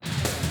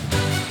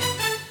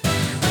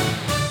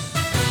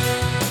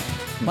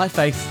My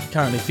face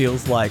currently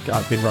feels like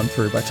I've been run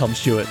through by Tom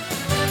Stewart. Puts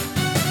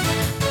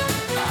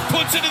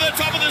it to the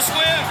top of the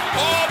square.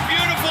 Oh,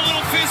 beautiful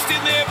little fist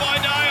in there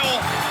by Dale.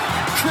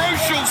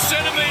 Crucial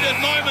centimetre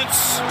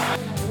moments.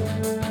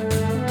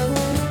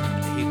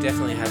 He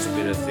definitely has a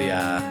bit of the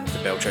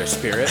Belcho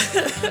spirit.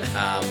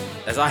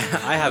 As I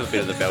have a bit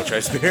of the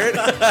Belcho spirit.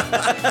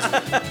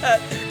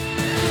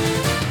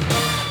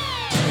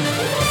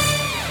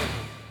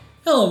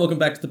 Hello and welcome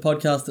back to the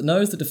podcast that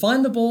knows that to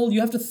find the ball, you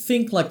have to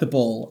think like the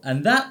ball,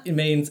 and that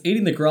means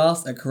eating the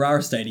grass at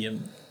Carrara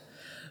Stadium.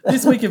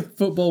 This week in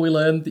football, we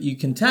learned that you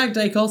can tag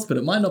Dacos, but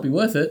it might not be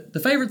worth it. The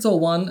favourites all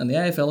won, and the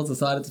AFL has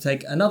decided to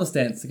take another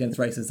stance against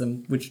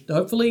racism, which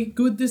hopefully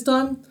good this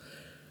time.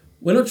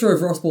 We're not sure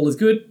if Rossball is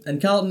good,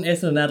 and Carlton,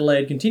 Essendon and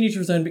Adelaide continue to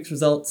return mixed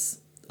results.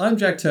 I'm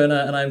Jack Turner,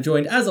 and I'm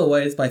joined, as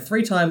always, by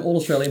three-time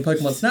All-Australian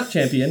Pokemon Snap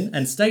champion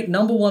and state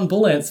 #1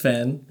 Bull Ants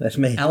fan. That's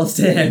me.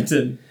 Alistair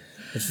Hampton.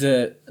 This is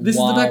the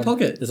back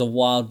pocket. There's a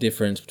wild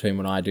difference between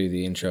when I do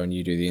the intro and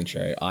you do the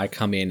intro. I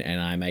come in and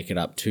I make it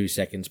up 2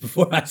 seconds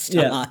before I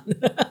start.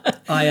 Yeah.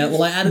 I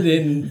added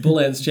in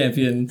Bull Ants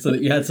champion so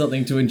that you had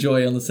something to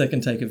enjoy on the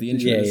second take of the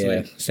intro this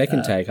week.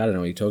 Second take. I don't know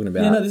what you're talking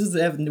about. Yeah,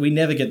 no, we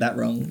never get that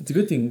wrong. It's a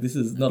good thing this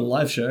is not a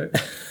live show.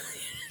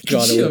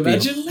 God, Could you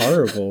imagine? Be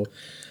horrible.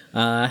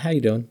 How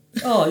you doing?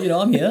 Oh,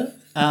 I'm here.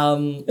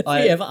 Have you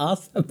ever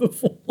asked that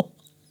before? I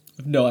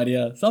have no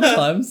idea.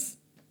 Sometimes.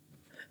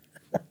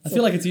 I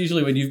feel like it's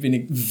usually when you've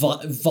been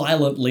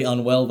violently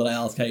unwell that I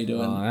ask how you're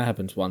doing. Oh, that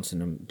happens once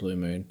in a blue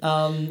moon.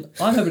 I'm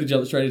happy to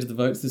jump straight into the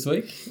votes this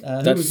week.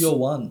 Who was your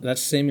one?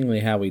 That's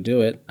seemingly how we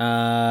do it.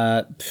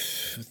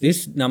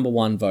 This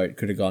 #1 vote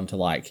could have gone to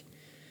like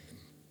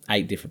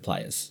 8 different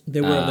players.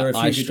 There are a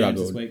few good games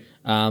this week.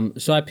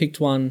 So I picked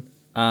one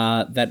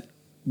that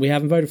we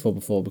haven't voted for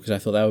before because I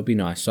thought that would be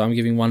nice. So I'm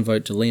giving one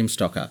vote to Liam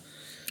Stocker.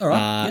 All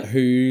right.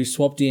 Who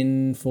swapped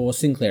in for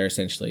Sinclair,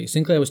 essentially.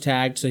 Sinclair was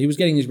tagged, so he was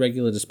getting his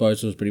regular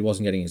disposals, but he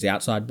wasn't getting his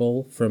outside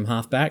ball from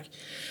halfback.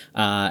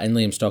 And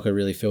Liam Stocker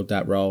really filled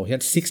that role. He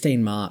had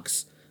 16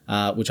 marks,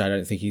 which I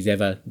don't think he's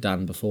ever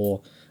done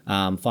before.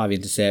 5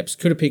 intercepts.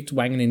 Could have picked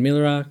Wangan and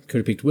Miller, could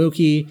have picked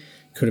Wilkie,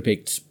 could have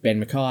picked Ben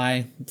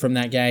Mackay from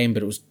that game,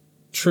 but it was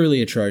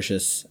truly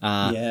atrocious.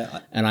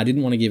 And I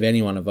didn't want to give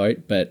anyone a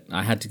vote, but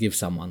I had to give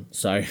someone,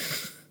 so...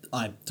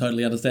 I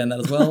totally understand that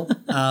as well.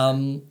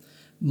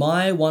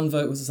 My one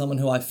vote was to someone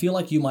who I feel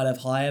like you might have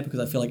higher because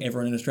I feel like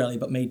everyone in Australia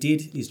but me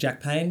did, is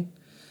Jack Payne.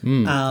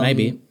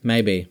 Maybe.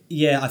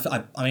 Yeah,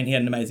 I mean, he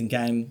had an amazing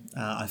game.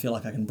 I feel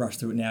like I can brush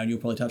through it now and you'll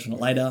probably touch on it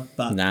later.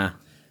 But Nah.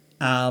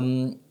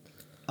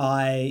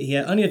 He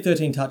only had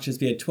 13 touches,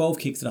 but he had 12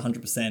 kicks at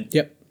 100%.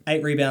 Yep.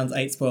 8 rebounds,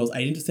 8 spoils,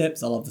 8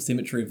 intercepts. I love the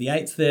symmetry of the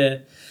 8s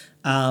there.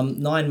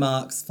 9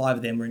 marks, 5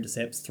 of them were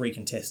intercepts, 3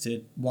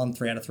 contested,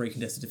 3 out of 3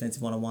 contested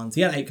defensive one-on-ones.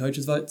 He had 8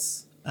 coaches'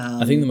 votes.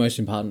 I think the most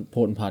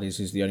important part is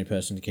he's the only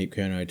person to keep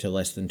Kerno to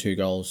less than 2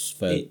 goals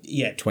for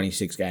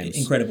 26 games.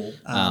 Incredible.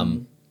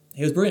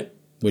 He was brilliant.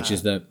 Which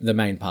is the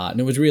main part. And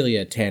it was really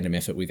a tandem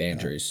effort with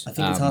Andrews. I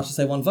think it's hard to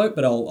say one vote,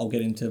 but I'll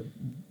get into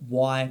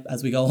why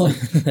as we go on.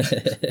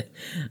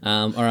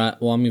 All right,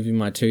 well, I'm giving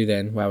my 2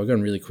 then. Wow, we're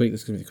going really quick.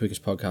 This is going to be the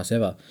quickest podcast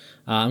ever.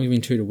 I'm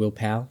giving 2 to Will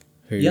Powell,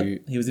 who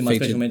he was in my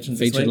special mentions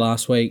this featured week.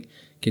 last week.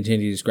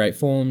 Continued his great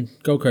form.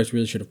 Gold Coast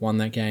really should have won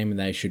that game, and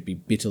they should be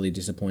bitterly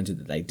disappointed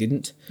that they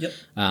didn't.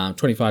 Yep.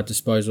 25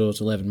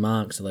 disposals, 11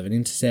 marks, 11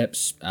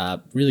 intercepts.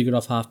 Really good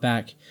off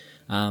halfback.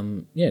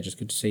 Just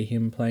good to see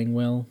him playing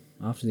well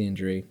after the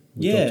injury.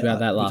 We talked about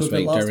that last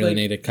week. Don't really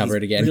need to cover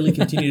it again. Really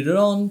continued it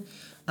on.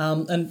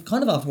 And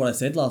kind of after what I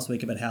said last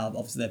week about how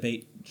obviously they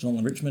beat Geelong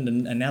and Richmond,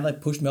 and now they've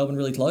pushed Melbourne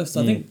really close.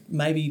 So I think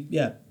maybe,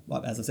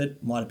 as I said,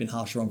 might have been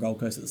harsher on Gold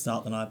Coast at the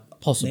start than I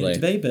needed to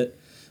be, but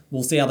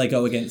we'll see how they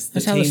go against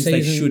the teams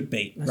they should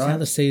beat. That's how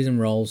the season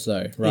rolls,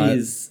 though, right? It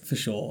is, for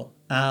sure.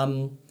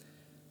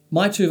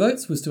 My 2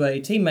 votes was to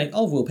a teammate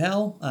of Will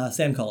Powell,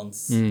 Sam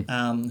Collins,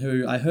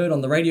 who I heard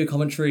on the radio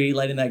commentary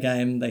late in that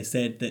game. They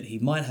said that he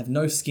might have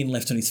no skin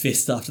left on his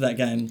fist after that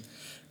game.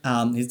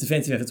 His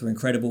defensive efforts were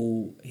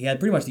incredible. He had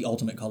pretty much the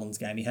ultimate Collins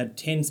game. He had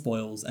 10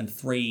 spoils and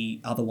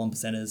 3 other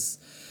 1%ers.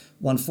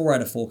 Won 4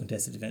 out of 4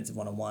 contested defensive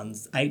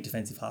one-on-ones, 8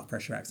 defensive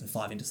half-pressure acts and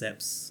 5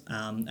 intercepts.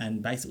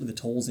 And basically the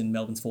tools in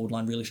Melbourne's forward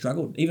line really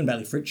struggled. Even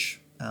Bailey Fritsch,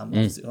 I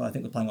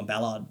think, was playing on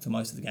Ballard for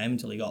most of the game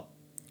until he got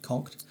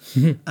conked.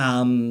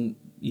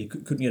 You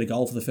couldn't get a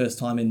goal for the first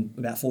time in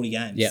about 40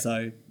 games. Yep.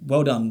 So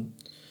well done,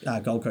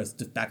 Gold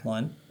Coast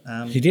backline.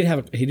 He did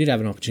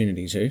have an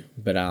opportunity to,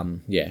 but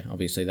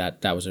obviously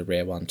that was a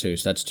rare one too.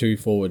 So that's 2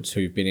 forwards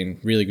who've been in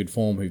really good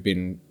form, who've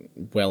been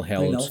well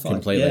held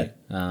completely.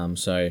 Yeah.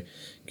 So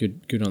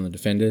good on the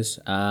defenders.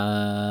 Is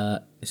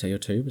that your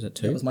 2? Was that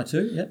 2? That was my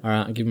 2. Yeah. All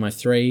right, I'll give him my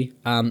 3.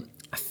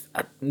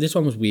 This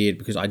one was weird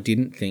because I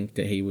didn't think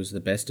that he was the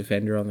best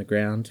defender on the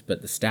ground,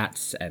 but the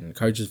stats and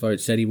coaches'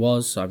 votes said he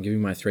was. So I'm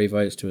giving my 3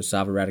 votes to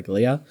Asava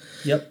Radagalia.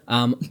 Yep.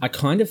 I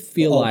kind of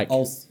feel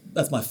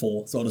that's my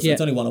 4. So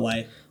it's only one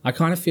away. I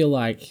kind of feel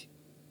like,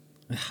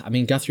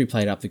 Guthrie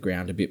played up the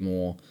ground a bit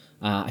more.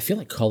 I feel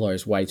like Colo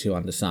is way too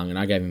undersung, and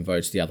I gave him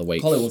votes the other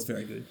week. Colo was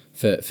very good.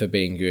 For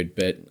being good,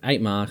 but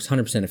 8 marks,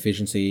 100%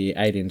 efficiency,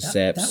 8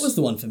 intercepts. That was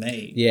the one for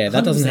me. Yeah,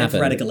 that doesn't happen.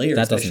 For Radaglia,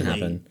 that doesn't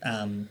especially.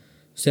 happen.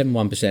 7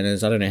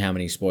 1%ers. I don't know how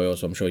many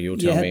spoils, so I'm sure you'll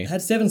tell me.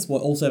 Had 7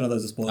 spoils. All 7 of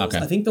those are spoils. Okay.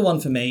 I think the one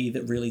for me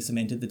that really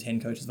cemented the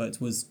 10 coaches' votes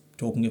was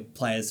talking of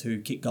players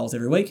who kick goals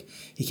every week.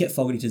 He kept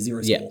Fogarty to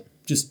 0 score.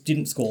 Just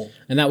didn't score.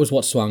 And that was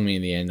what swung me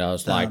in the end. I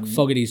was like,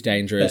 Fogarty's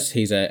dangerous.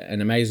 He's an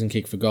amazing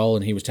kick for goal,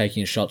 and he was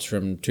taking his shots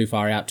from too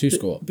far out to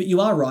score. But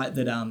you are right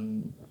that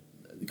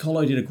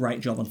Colo did a great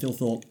job on Phil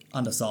Thorpe,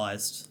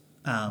 undersized.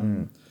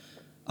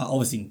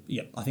 Obviously,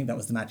 I think that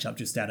was the matchup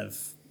just out of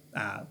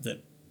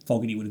that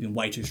Fogarty would have been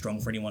way too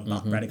strong for anyone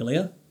but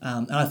Radaglia.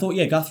 And I thought,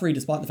 Guthrie,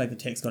 despite the fact that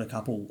Tex got a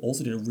couple,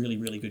 also did a really,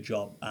 really good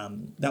job.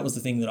 That was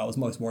the thing that I was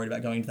most worried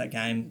about going into that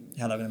game,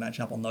 how they were going to match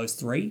up on those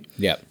 3.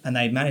 Yep. And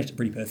they managed it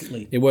pretty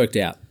perfectly. It worked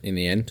out in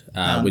the end,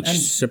 which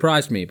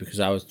surprised me because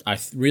I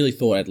really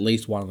thought at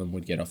least one of them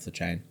would get off the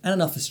chain. And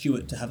enough for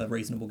Stewart to have a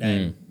reasonable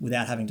game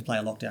without having to play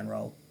a lockdown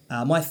role.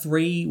 My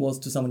 3 was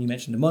to someone you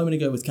mentioned a moment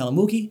ago, was Callum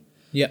Wilkie.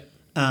 Yep.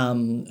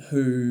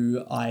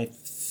 Who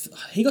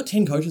he got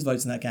 10 coaches'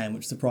 votes in that game,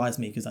 which surprised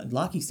me because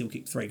Larky still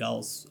kicked 3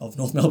 goals of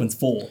North Melbourne's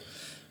 4.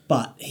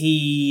 But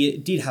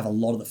he did have a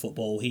lot of the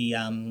football. He,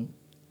 I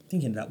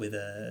think, ended up with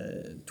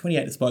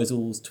 28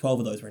 disposals, 12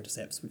 of those were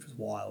intercepts, which was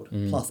wild,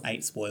 plus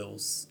 8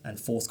 spoils and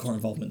 4 score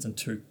involvements and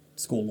 2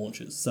 score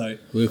launches. So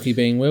Wilkie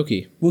being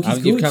Wilkie.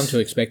 You've come to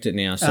expect it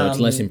now, so it's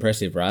less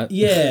impressive, right?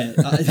 Yeah,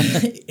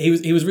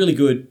 he was really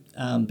good.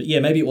 But yeah,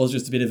 maybe it was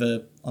just a bit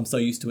of I'm so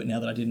used to it now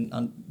that I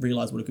didn't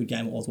realise what a good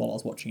game it was while I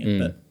was watching it.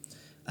 But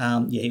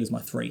he was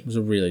my 3. It was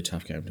a really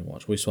tough game to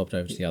watch. We swapped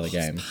over to the other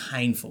game.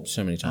 Painful.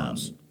 So many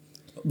times.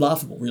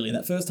 Laughable, really. In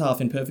that first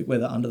half, in perfect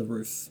weather, under the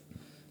roof,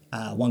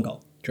 1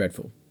 goal.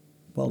 Dreadful.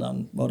 Well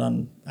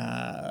done.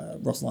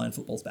 Ross Lyon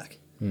football's back.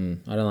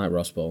 I don't like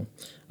Rossball.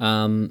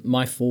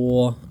 My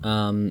 4,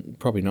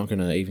 probably not going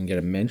to even get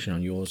a mention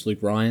on yours, Luke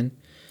Ryan.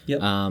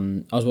 Yep.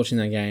 I was watching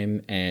that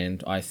game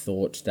and I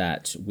thought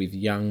that with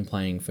Young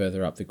playing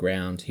further up the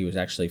ground, he was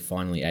actually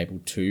finally able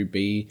to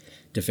be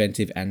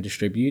defensive and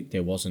distribute.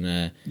 There wasn't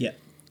a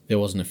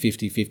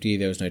 50-50.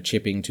 There was no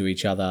chipping to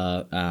each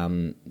other.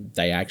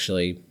 They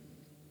actually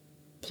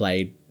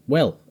played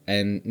well.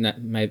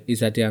 And is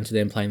that down to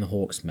them playing the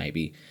Hawks?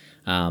 Maybe.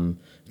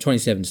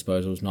 27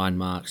 disposals, 9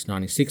 marks,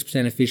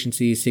 96%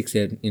 efficiency, 6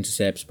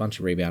 intercepts, bunch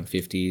of rebound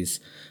 50s.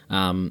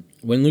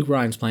 When Luke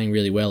Ryan's playing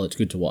really well, it's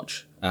good to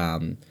watch.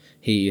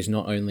 He is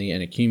not only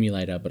an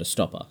accumulator, but a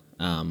stopper,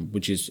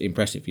 which is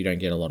impressive. You don't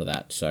get a lot of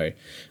that. So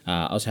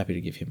I was happy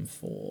to give him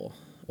 4.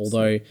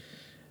 Although,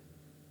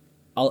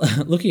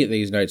 looking at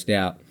these notes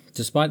now,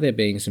 despite there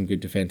being some good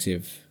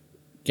defensive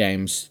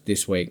games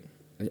this week,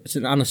 it's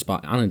an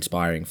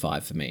uninspiring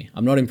 5 for me.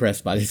 I'm not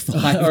impressed by this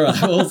 5. All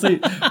right,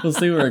 we'll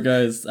see where it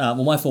goes.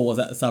 My 4 was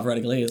at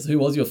Savradagalias. Who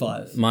was your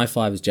 5? My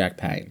 5 is Jack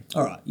Payne.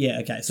 All right, yeah,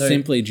 okay. So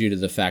simply due to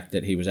the fact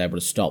that he was able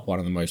to stop one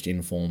of the most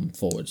informed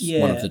forwards,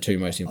 one of the 2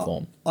 most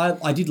informed.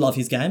 I did love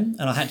his game,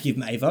 and I had to give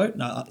him a vote.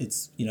 No,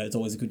 it's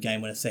always a good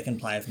game when a second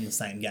player from the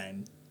same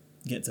game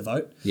gets a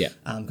vote. Yeah.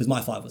 Because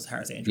my 5 was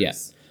Harris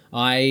Andrews. Yeah.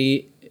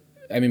 I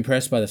am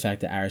impressed by the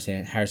fact that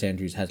Harris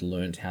Andrews has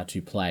learned how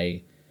to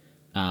play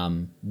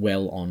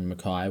well on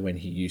Mackay when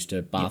he used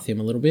to bath him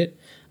a little bit.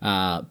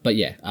 But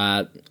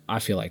I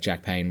feel like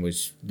Jack Payne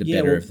was the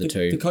better of the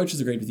 2. The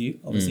coaches agreed with you,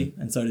 obviously,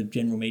 and so did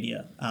general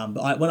media.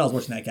 But when I was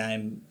watching that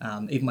game,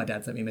 even my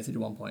dad sent me a message at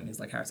one point, and he's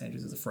like, Harris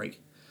Andrews is a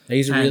freak.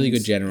 He's a really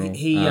good general.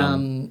 He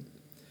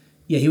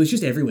was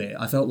just everywhere.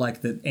 I felt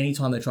like that any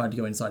time they tried to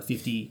go inside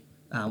 50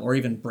 or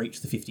even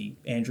breach the 50,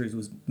 Andrews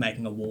was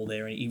making a wall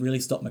there, and he really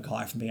stopped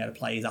Mackay from being able to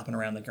play his up and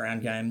around the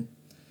ground game.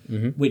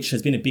 Which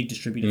has been a big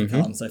distributor for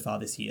Carlton so far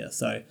this year.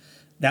 So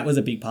that was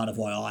a big part of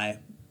why I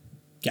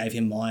gave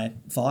him my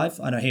 5.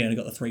 I know he only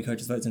got the 3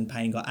 coaches' votes and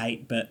Payne got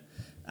 8, but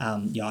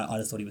I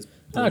just thought he was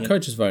brilliant.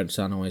 Coaches' votes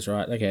aren't always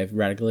right. They gave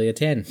Radaglia a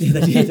 10. Yeah,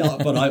 they did,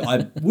 but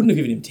I wouldn't have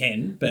given him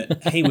 10,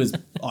 but he was,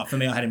 for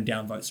me, I had him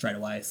down vote straight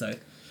away. So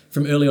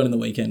from early on in the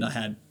weekend, I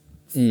had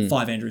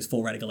 5 Andrews,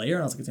 4 Radaglia, and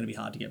I was like, it's going to be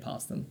hard to get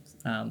past them.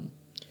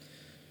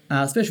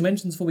 Special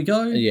mentions before we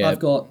go. Yeah, I've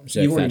got,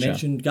 Zerk you already Thatcher.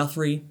 mentioned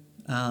Guthrie,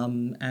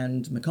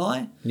 and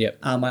Mackay. Yep.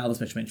 My other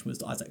special mention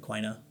was Isaac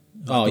Quainer.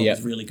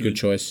 Was really good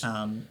choice.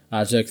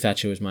 Zerk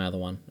Thatcher was my other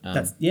one. He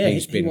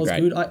was great.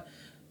 Good.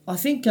 I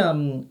think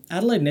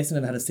Adelaide and Essendon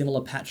have had a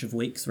similar patch of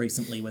weeks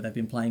recently where they've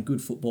been playing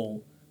good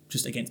football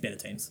just against better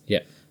teams.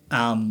 Yep.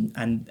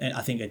 And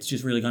I think it's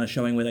just really kind of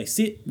showing where they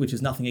sit, which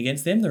is nothing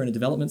against them. They're in a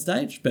development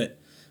stage, but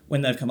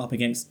when they've come up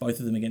against both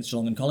of them against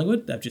Geelong and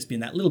Collingwood, they've just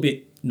been that little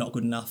bit not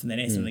good enough. And then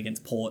Essendon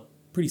against Port,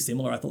 pretty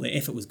similar. I thought their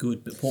effort was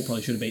good, but Port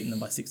probably should have beaten them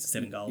by 6 to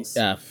 7 goals.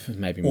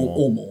 Maybe more.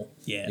 Or more,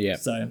 yeah. Yeah.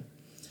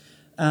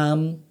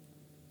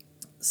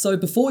 So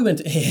before we went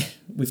to air,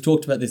 we've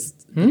talked about this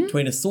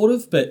between us sort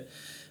of, but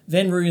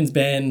Van Rooyen's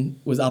ban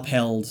was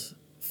upheld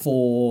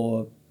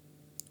for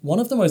one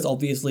of the most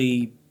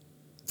obviously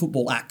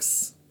football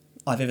acts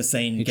I've ever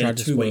seen get a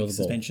 2-week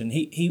suspension.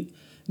 He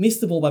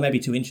missed the ball by maybe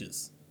 2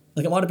 inches.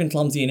 Like, it might have been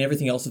clumsy and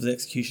everything else of his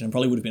execution and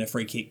probably would have been a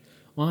free kick.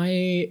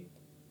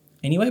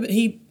 Anyway, but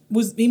he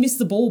missed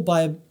the ball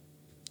by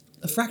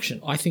a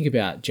fraction. I think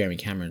about Jeremy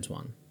Cameron's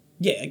one.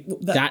 Yeah,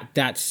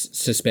 That's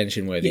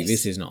suspension worthy. yes,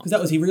 This is not. because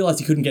that was he realised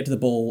he couldn't get to the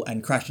ball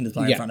and crashed into the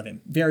player in Yeah. front of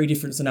him. Very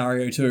different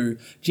scenario to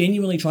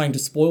genuinely trying to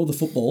spoil the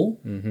football,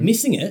 Mm-hmm.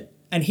 missing it,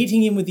 and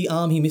hitting him with the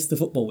arm he missed the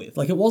football with.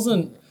 Like, it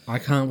wasn't. I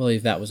can't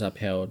believe that was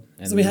upheld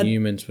and So we had-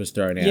 Newman's was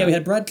thrown out. Yeah, we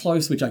had Brad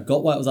Close, which I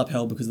got why it was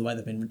upheld because of the way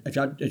they've been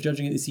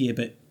judging it this year,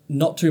 but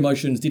not two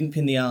motions, didn't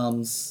pin the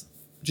arms,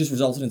 just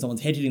resulted in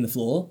someone's head hitting the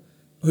floor,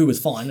 who was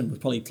fine and was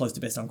probably close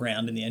to best on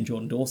ground in the end,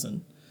 Jordan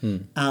Dawson.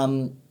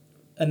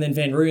 And then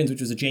Van Rooyen's,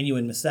 which was a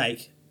genuine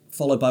mistake,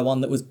 followed by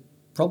one that was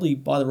probably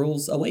by the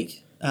rules a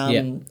week.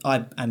 I'm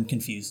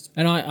confused.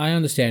 And I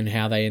understand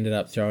how they ended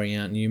up throwing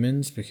out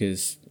Newman's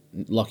because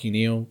Lachie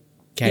Neale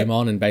came Yep.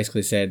 on and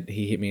basically said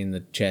he hit me in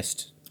the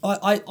chest.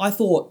 I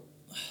thought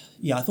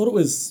it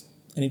was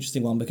an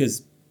interesting one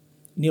because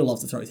Neil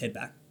loves to throw his head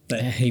back.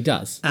 But He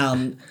does.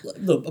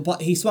 look,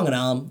 but he swung an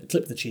arm, it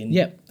clipped the chin.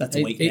 Yep. That's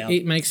a week now.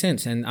 It makes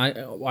sense. And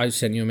I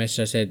sent you a message.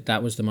 I said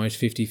that was the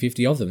most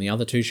 50-50 of them. The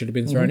other two should have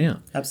been thrown out.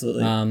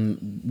 Absolutely.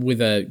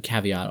 With a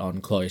caveat on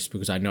Close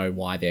because I know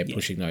why they're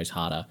pushing those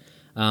harder.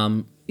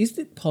 Is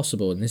it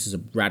possible, and this is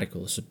a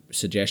radical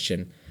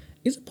suggestion,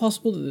 is it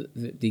possible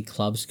that the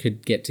clubs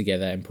could get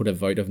together and put a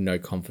vote of no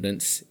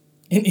confidence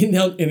in the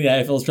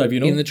AFL's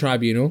tribunal? in the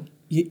tribunal?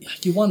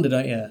 You wonder,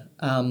 don't you?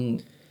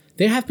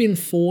 There have been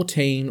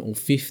 14 or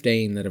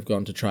 15 that have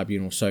gone to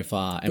tribunal so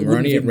far, and But we're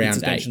only wouldn't at have been round 8.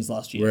 suspensions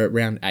last year. We're at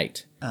round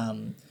 8.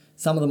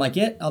 Some of them I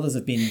get, others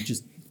have been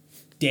just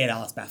dead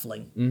ass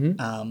baffling.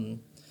 I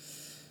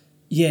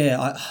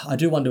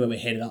do wonder where we're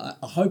headed. I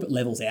hope it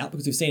levels out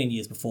because we've seen in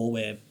years before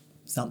where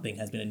something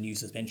has been a new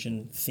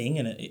suspension thing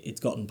and it's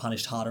gotten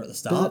punished harder at the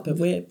start. But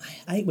we're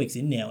 8 weeks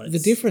in now, and The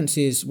difference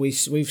is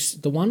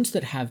we've the ones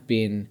that have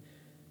been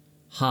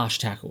harsh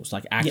tackles,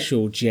 like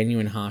actual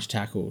genuine harsh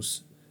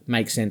tackles,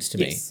 make sense to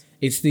me. Yes.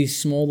 It's these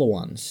smaller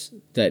ones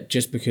that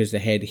just because the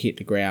head hit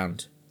the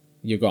ground,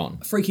 you're gone.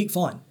 free kick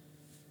fine,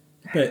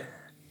 but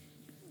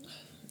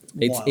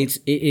wild.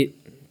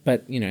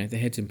 But you know the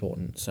head's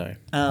important, so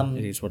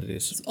it is what it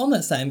is. On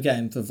that same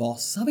game for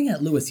Voss, subbing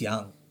out Lewis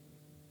Young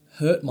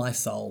hurt my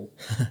soul.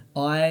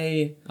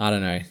 I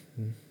don't know.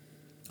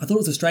 thought it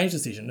was a strange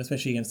decision,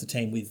 especially against a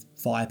team with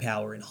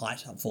firepower in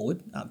height up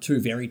forward, two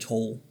very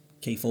tall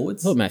key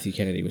forwards. I thought Matthew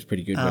Kennedy was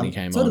pretty good when he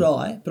came so on. did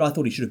I, but I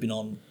thought he should have been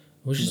on.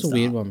 It was just a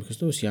weird one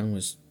because Lewis Young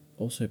was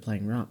also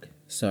playing ruck,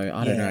 so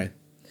I don't know.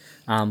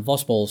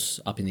 Vossball's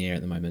up in the air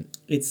at the moment.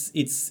 It's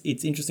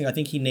interesting. I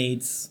think he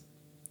needs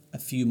a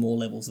few more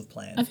levels of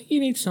plan. I think you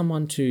need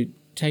someone to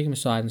take him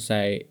aside and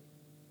say,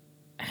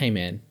 "Hey,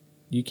 man,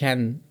 you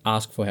can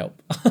ask for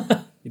help.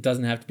 It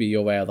doesn't have to be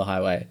your way or the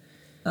highway."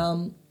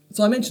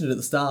 So I mentioned it at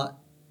the start.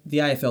 The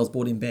AFL's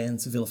brought in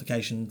bans for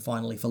vilification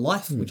finally for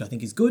life, which I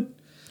think is good.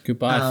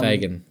 Goodbye,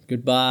 Fagan.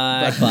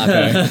 Goodbye,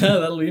 Clarko.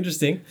 That'll be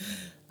interesting.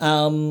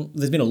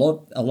 There's been a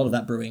lot of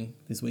that brewing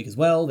this week as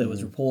well. There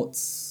was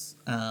reports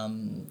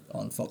on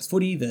Fox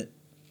Footy that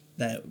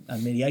a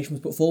mediation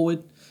was put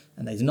forward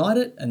and they denied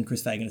it, and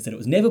Chris Fagan has said it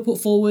was never put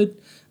forward.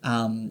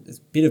 There's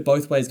a bit of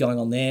both ways going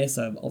on there,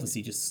 so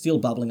obviously just still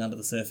bubbling under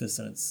the surface,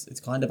 and it's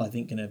kind of, I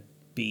think, going to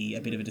be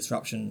a bit of a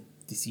disruption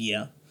this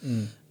year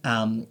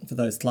for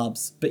those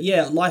clubs. But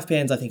yeah, life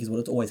bans I think is what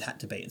it's always had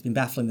to be. It's been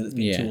baffling that it's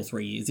been 2 or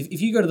 3 years.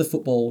 If you go to the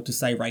football to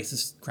say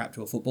racist crap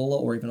to a footballer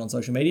or even on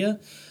social media,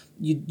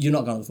 you're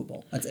not going to the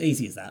football. It's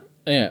easy as that.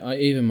 Yeah,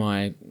 even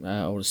my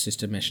older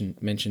sister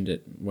mentioned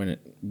it when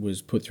it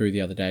was put through the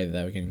other day that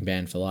they were getting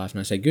banned for life, and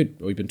I say, good.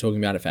 We've been talking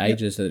about it for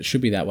ages that it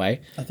should be that way.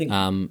 I think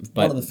but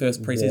one of the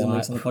first preseason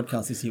weeks on the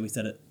podcast this year we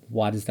said it.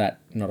 Why does that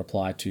not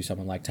apply to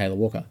someone like Taylor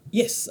Walker?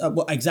 Yes,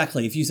 well,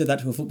 exactly. If you said that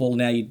to a footballer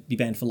now, you'd be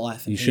banned for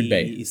life. And You should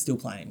be. He is still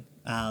playing.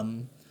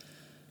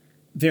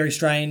 Very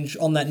strange.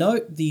 On that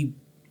note, the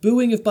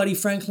booing of Buddy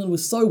Franklin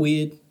was so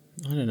weird.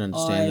 I don't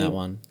understand that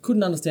one.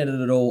 Couldn't understand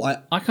it at all.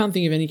 I can't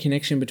think of any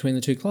connection between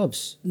the two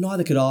clubs.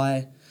 Neither could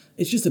I.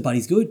 It's just that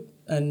Buddy's good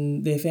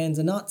and their fans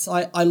are nuts.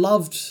 I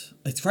loved...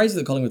 It's crazy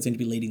that Collingwood seem to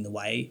be leading the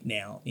way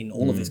now in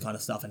all of this kind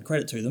of stuff, and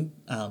credit to them.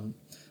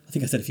 I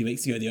think I said a few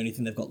weeks ago the only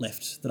thing they've got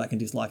left that I can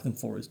dislike them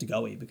for is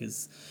Degoe,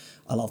 because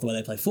I love the way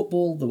they play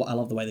football. I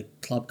love the way the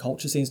club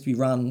culture seems to be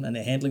run and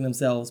they're handling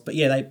themselves. But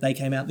yeah, they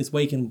came out this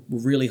week and were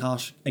really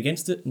harsh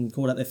against it and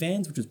called out their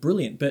fans, which was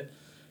brilliant. But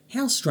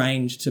how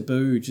strange to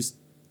boo just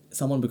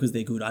someone because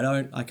they're good.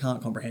 I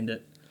can't comprehend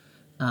it.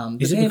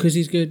 Is it because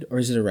he's good, or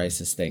is it a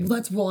racist thing?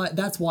 Well,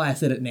 that's why I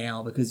said it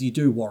now, because you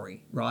do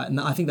worry, right? And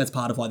I think that's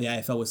part of why the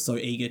AFL was so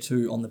eager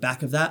to, on the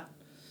back of that,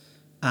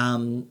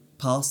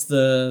 pass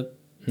the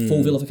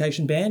full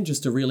vilification ban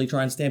just to really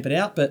try and stamp it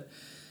out. But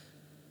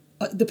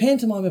the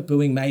pantomime of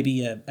booing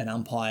maybe an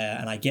umpire,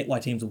 and I get why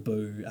teams will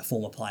boo a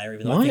former player,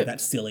 even though I think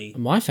that's silly.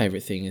 My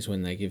favourite thing is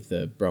when they give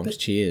the Bronx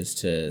cheers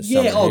to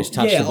someone who's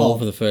touched the ball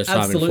for the first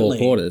time in 4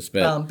 quarters.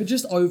 But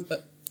just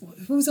over...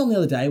 What was on the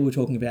other day we were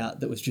talking about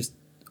that was just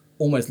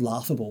almost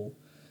laughable?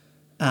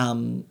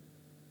 That's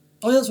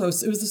right.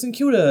 It was the St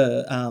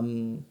Kilda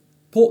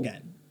Port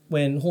game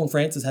when Horn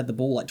Francis had the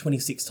ball like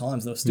 26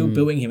 times, they were still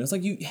booing him. It's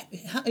like,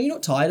 are you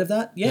not tired of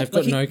that? Yeah, They've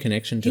got no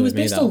connection to him either.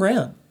 He was best on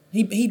ground.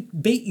 He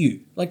beat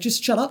you. Like,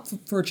 just shut up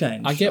for a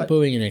change. I get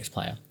booing an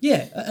ex-player.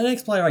 Yeah, an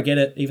ex-player, I get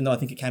it, even though I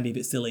think it can be a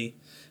bit silly.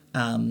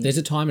 There's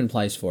a time and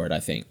place for it, I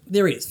think.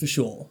 There is, for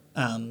sure.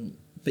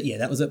 But yeah,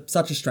 that was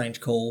such a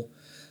strange call.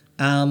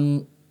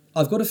 I've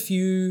got a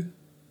few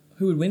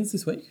who would wins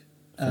this week.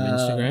 From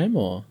Instagram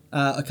or?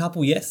 A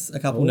couple yes, a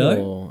couple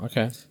no.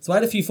 Okay. So I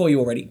had a few for you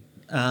already.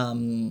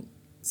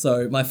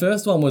 So my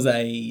first one was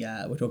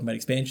we're talking about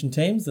expansion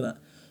teams, and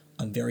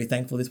I'm very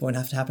thankful this won't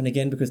have to happen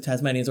again because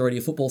Tasmania is already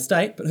a football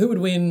state. But who would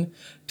win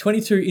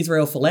 22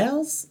 Israel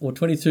Folau's or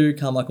 22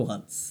 Carmichael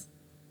Hunts?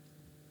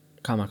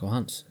 Carmichael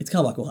Hunts. It's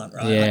Carmichael Hunt,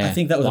 right? Yeah. I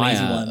think that was an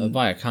easy one.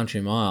 By a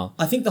country mile.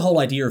 I think the whole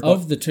idea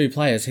of the two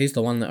players, he's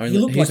the one that only... He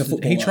looked like a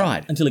footballer. He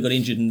tried. Until he got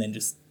injured and then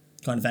just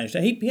kind of vanished.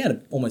 He had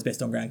an almost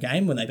best on ground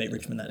game when they beat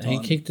Richmond that time. He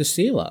kicked the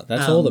sealer.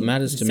 That's all that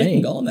matters to me.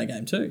 Second goal in that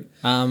game too.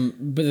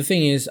 But the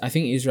thing is, I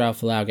think Israel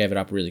Folau gave it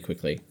up really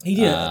quickly. He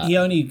did. He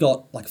only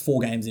got like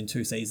 4 games in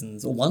 2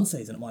 seasons, or 1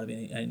 season it might have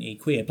been. And he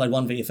queer played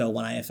 1 VFL,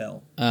 1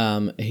 AFL.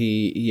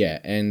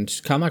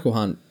 And Carmichael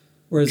Hunt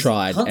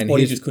tried, Hunt's and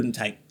body just couldn't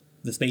take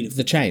the speed of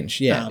the change.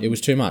 Yeah, it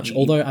was too much.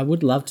 Although I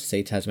would love to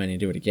see Tasmania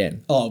do it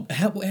again. Oh,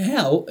 how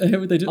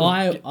would they do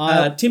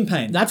it? Tim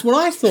Payne. That's what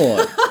I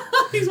thought.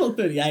 He's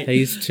 38.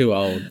 He's too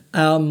old.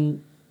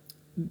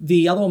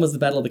 The other one was the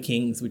Battle of the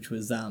Kings, which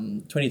was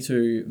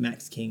 22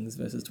 Max Kings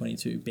versus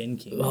 22 Ben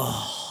Kings.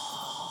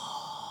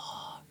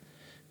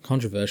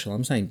 Controversial.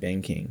 I'm saying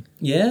Ben King.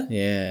 Yeah?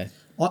 Yeah.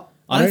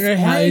 I don't know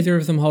how either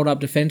of them hold up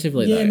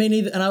defensively, though. Yeah, me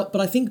neither. But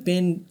I think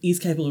Ben is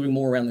capable of doing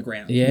more around the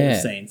ground. Yeah.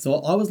 We've seen. So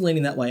I was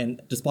leaning that way,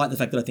 and despite the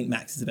fact that I think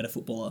Max is a better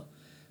footballer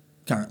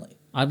currently.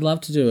 I'd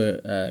love to do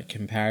a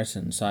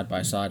comparison side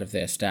by side of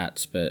their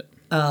stats, but...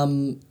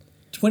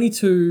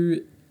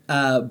 22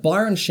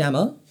 Byron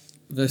Shammer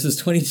versus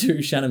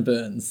 22 Shannon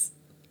Burns.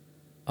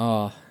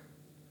 Oh,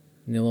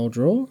 nil or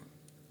draw?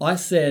 I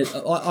said...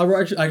 I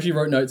actually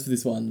wrote notes for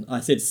this one.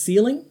 I said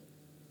ceiling,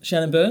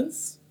 Shannon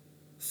Burns.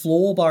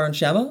 Floor, Byron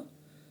Shammer.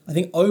 I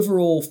think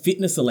overall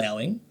fitness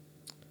allowing,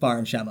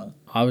 Byron Shammer.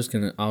 I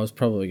was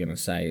probably gonna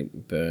say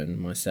Burn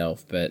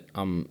myself, but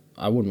I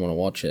wouldn't want to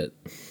watch it.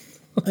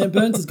 And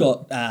Burns has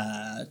got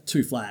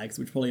 2 flags,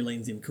 which probably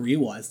leans him career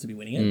wise to be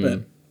winning it.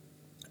 But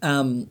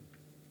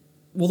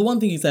well, the one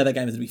thing you say that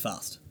game is to be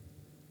fast.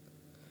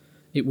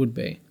 It would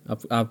be.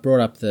 I've brought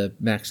up the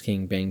Max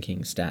King, Ben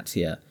King stats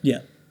here. Yeah.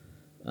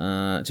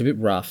 It's a bit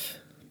rough,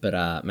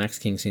 but Max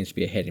King seems to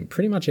be ahead in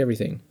pretty much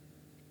everything.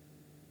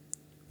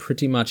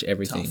 Pretty much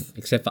everything,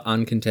 except for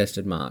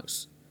uncontested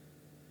marks.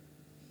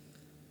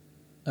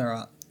 All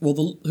right.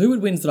 Well, who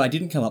would wins that I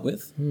didn't come up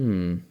with?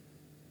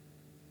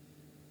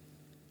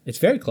 It's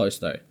very close,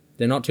 though.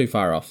 They're not too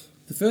far off.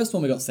 The first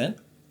one we got sent,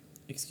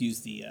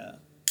 excuse the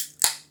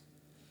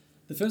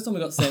first one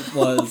we got sent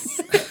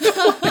was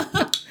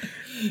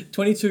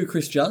 22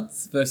 Chris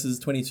Judds versus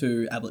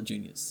 22 Ablett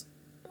Juniors.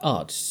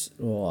 It's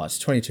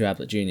 22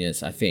 Ablett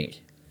Juniors, I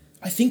think.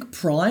 I think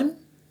prime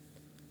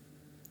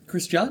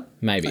Chris Judd.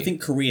 Maybe. I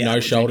think career. No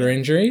shoulder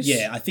injuries?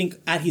 Yeah, I think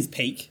at his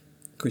peak,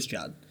 Chris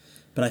Judd.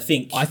 But I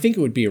think it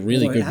would be a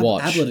really good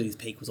watch. Ablett at his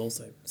peak was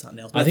also something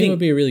else. I think it would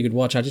be a really good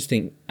watch. I just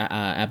think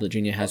Ablett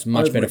Jr. has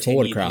much better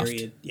forward craft.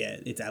 Yeah,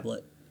 it's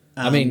Ablett.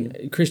 I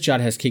mean, Chris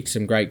Judd has kicked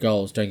some great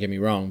goals, don't get me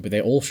wrong, but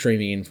they're all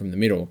streaming in from the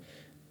middle.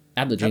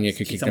 Ablett Jr.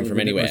 could kick them from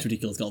anywhere. Most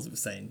ridiculous goals we've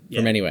seen.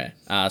 From anywhere.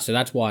 So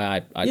that's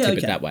why I tip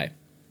it that way.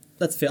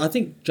 That's fair. I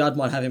think Judd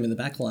might have him in the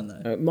back line,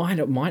 though.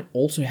 Might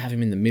also have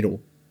him in the middle.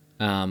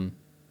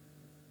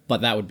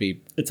 But that would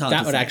be...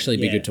 That would actually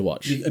be good to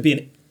watch. It'd be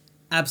an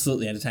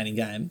absolutely entertaining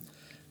game.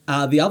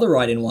 The other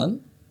write-in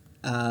one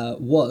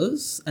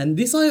was... And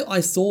this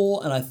I saw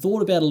and I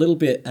thought about a little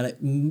bit, and it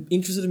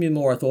interested me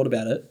more I thought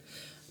about it.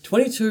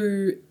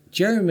 22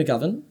 Jeremy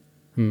McGovern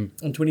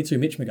and 22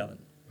 Mitch McGovern.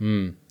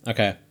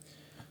 Okay.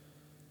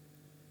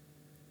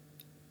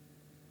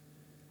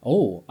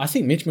 Oh, I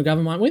think Mitch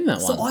McGovern might win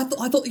that one. So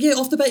I thought, yeah,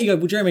 off the bat you go,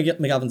 well, Jeremy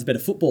McGovern's a better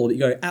footballer, but you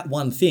go, at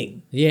one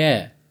thing.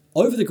 Yeah.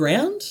 Over the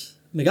ground,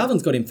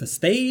 McGovern's got him for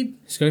speed.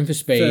 He's got him for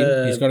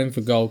speed. He's got him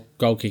for goal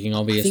kicking,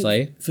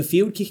 obviously. For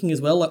field kicking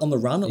as well, like on the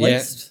run at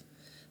least.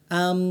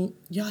 I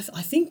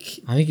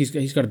think... I think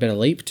he's got a better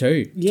leap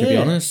too, to be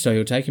honest, so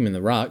he'll take him in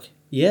the ruck.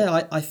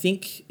 Yeah, I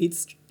think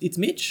it's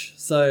Mitch,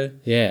 so...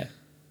 Yeah.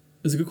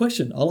 It was a good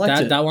question. I liked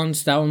it. That one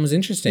was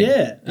interesting.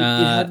 Yeah. It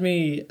had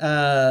me...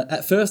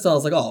 at first I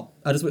was like,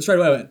 I just went straight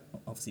away, I went,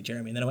 obviously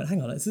Jeremy, and then I went,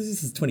 hang on, this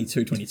is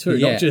 22-22,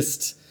 not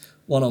just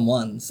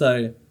one-on-one.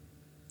 So,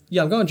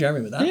 yeah, I'm going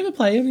Jeremy with that. Do they ever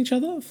play on each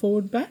other,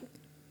 forward, back?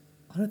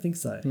 I don't think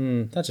so.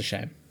 That's a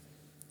shame.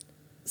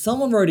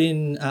 Someone wrote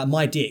in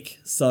my dick,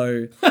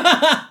 so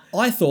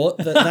I thought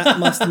that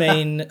must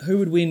mean who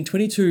would win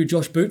 22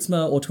 Josh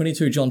Bootsma or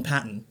 22 John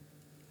Patton.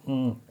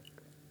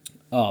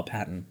 Oh,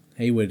 Patton.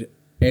 He would...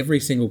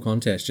 Every single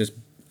contest,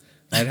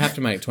 they'd have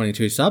to make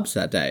 22 subs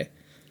that day.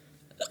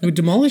 It would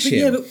demolish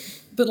him. Yeah,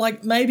 but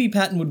like maybe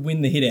Patton would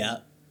win the hit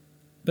out,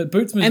 but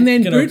Bootsman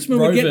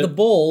would get the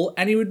ball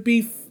and he would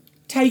be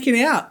taken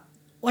out.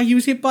 Like he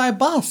was hit by a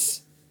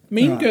bus.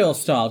 Mean Girl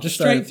style, just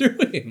straight through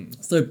him.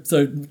 So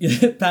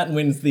Patton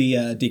wins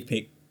the dick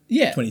pic.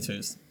 Yeah.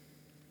 22s.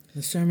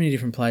 There's so many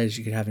different players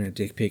you could have in a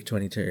dick pic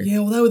 22. Yeah,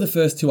 well, they were the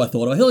first two I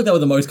thought of. I feel like they were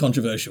the most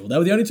controversial. They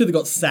were the only two that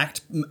got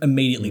sacked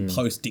immediately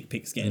post dick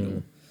pic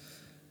scandal.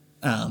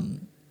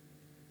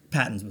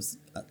 Patton's was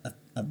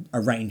a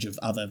range of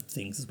other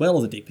things as well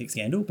as a dick pic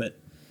scandal, but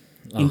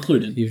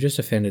included. You've just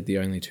offended the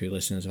only two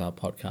listeners of our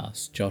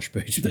podcast, Josh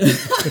Boochman.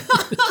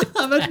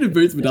 Imagine if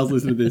Bootsman does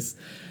listen to this.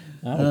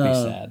 That would be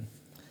sad.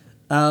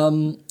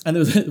 And there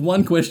was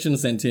one question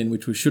sent in,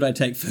 which was, should I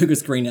take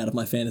Fergus Green out of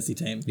my fantasy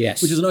team?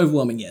 Yes. Which is an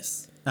overwhelming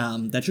yes.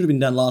 That should have been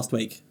done last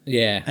week.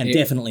 Yeah. And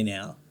definitely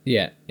now.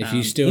 Yeah. If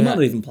you still he might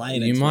not even play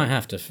next you might week.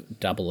 have to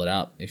double it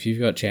up. If you've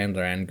got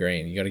Chandler and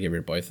Green, you got to get rid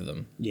of both of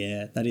them.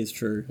 Yeah, that is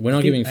true. We're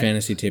not giving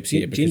fantasy tips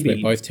here because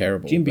we're both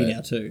terrible. Jimby now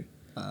too.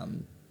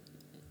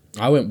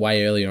 I went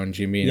way early on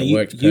Jimby and it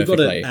worked You got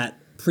perfectly. it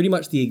at pretty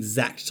much the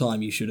exact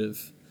time you should have.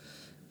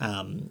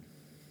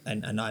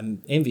 And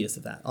I'm envious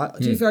of that. To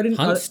be fair, I didn't.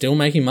 Hunt's still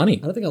making money.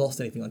 I don't think I lost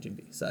anything on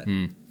Jimby, so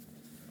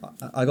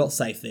I got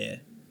safe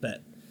there.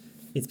 But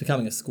it's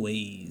becoming a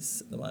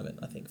squeeze at the moment,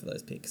 I think, for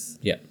those picks.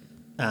 Yeah.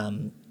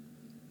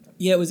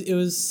 Yeah, it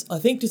was I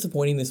think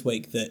disappointing this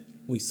week that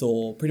we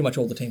saw pretty much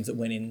all the teams that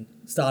went in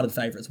started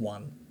favourites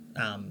won.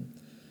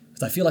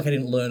 Because I feel like I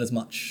didn't learn as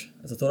much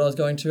as I thought I was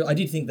going to. I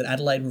did think that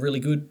Adelaide were really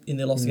good in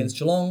their loss against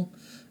Geelong,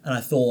 and I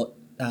thought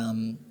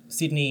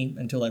Sydney,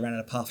 until they ran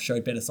out of puff,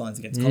 showed better signs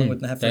against Collingwood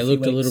than they have for a few They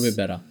looked weeks. a little bit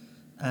better.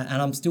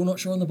 And I'm still not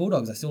sure on the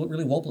Bulldogs. They still look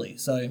really wobbly.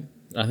 So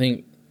I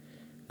think,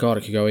 God,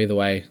 it could go either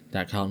way,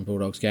 that Carlton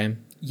Bulldogs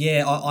game.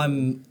 yeah, I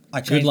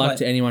Good changed luck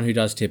to anyone who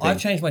does tipping. I've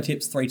changed my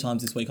tips 3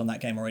 times this week on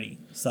that game already.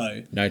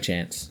 So No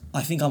chance.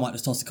 I think I might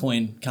just toss a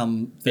coin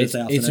come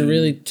Thursday afternoon. It's a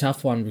really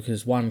tough one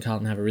because, one,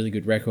 Carlton have a really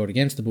good record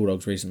against the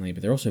Bulldogs recently,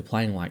 but they're also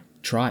playing like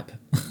tripe.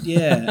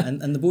 Yeah,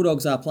 and the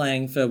Bulldogs are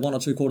playing for 1 or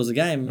 2 quarters a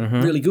game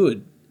really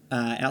good.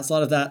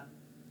 Outside of that,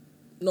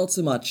 not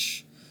so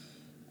much.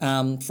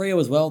 Freo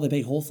as well, they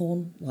beat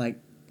Hawthorn. Like,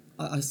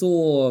 I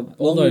saw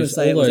Longwood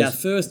say it was our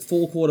first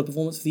 4-quarter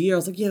performance for the year. I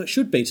was like, yeah, it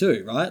should be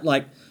too, right?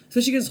 Like,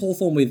 especially against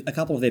Hawthorn with a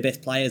couple of their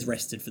best players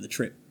rested for the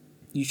trip.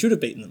 You should have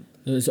beaten them.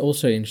 It was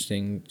also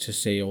interesting to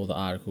see all the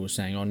articles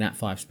saying, oh, Nat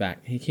Fyfe's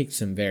back. He kicked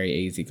some very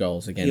easy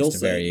goals against a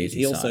very easy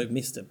He side. also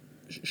missed a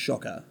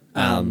shocker.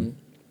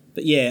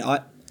 But yeah,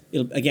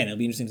 it'll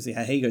be interesting to see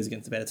how he goes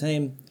against a better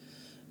team.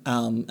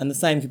 And the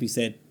same could be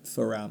said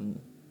for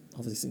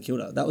obviously St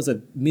Kilda. That was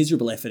a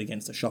miserable effort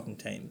against a shocking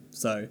team.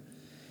 So,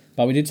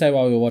 but we did say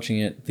while we were watching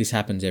it, this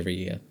happens every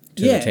year.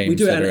 To yeah, the teams we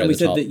do, that and are at we the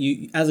said top. that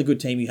you, as a good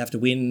team, you have to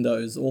win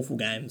those awful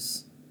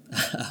games.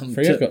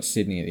 Freo's got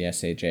Sydney at the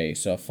SCG,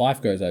 so if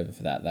Fife goes over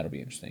for that, that'll be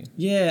interesting.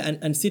 Yeah,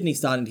 and Sydney's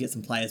starting to get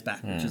some players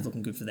back, which is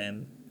looking good for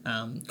them.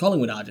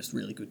 Collingwood are just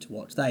really good to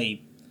watch.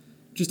 They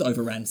just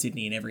overran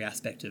Sydney in every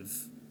aspect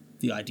of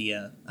the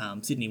idea.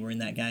 Sydney were in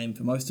that game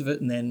for most of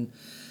it, and then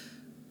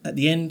at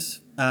the end,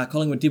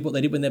 Collingwood did what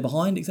they did when they're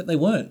behind, except they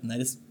weren't, and they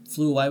just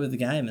flew away with the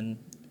game,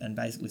 and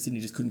basically Sydney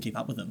just couldn't keep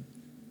up with them.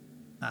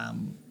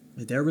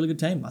 They're a really good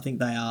team. I think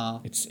they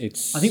are.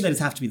 It's. I think they just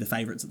have to be the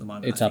favourites at the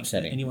moment. It's I think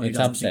upsetting. Anyone who It's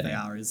doesn't upsetting. think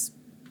they are is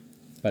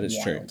But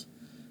it's true.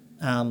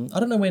 wild. I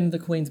don't know when the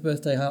Queen's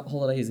birthday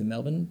holiday is in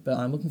Melbourne, but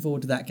I'm looking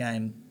forward to that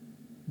game,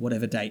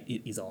 whatever date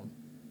it is on.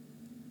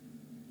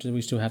 Do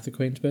we still have the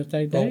Queen's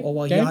birthday day?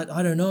 Well, game? yeah,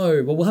 I don't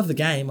know. Well, we'll have the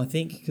game, I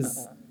think,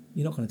 because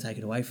you're not going to take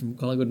it away from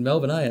Collingwood and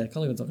Melbourne, are you?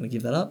 Collingwood's not going to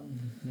give that up.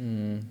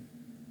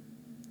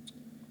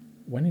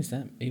 When is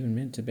that even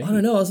meant to be? I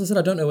don't know. As I said,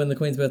 I don't know when the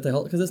Queen's birthday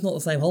holiday, because it's not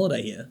the same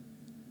holiday here.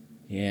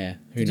 Yeah,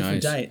 who It's a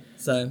knows? different date.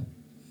 So,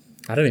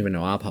 I don't even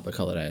know our public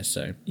holidays,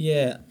 so.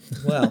 yeah.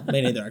 Well,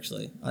 me neither,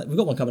 actually. We've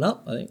got one coming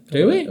up, I think.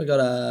 Do we? We've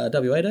got a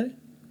WA Day.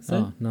 So,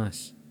 Oh,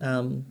 nice.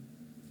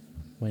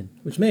 When?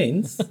 which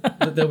means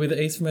that there'll be the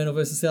East Fremantle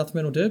versus South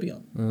Fremantle Derby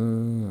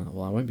on.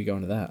 Well, I won't be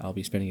going to that. I'll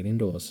be spending it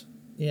indoors.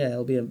 Yeah,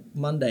 it'll be a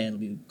Monday and it'll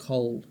be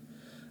cold.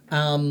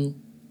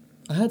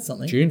 I had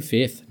something. June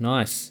 5th.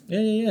 Nice.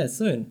 Yeah,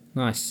 soon.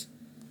 Nice.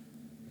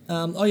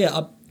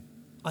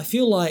 I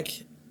feel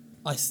like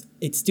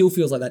it still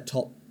feels like that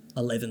top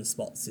 11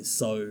 spots is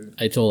so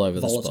It's all over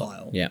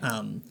volatile. the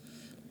spot.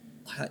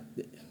 Yeah.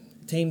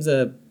 Teams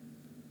are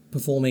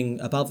performing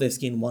above their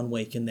skin one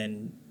week and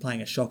then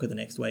playing a shocker the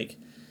next week.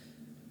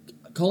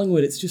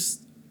 Collingwood, it's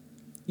just,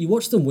 you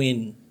watch them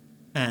win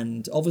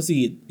and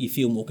obviously you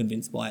feel more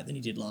convinced by it than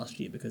you did last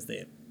year because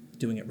they're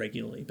doing it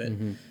regularly. But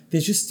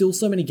there's just still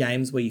so many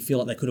games where you feel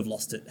like they could have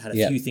lost it, had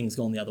a few things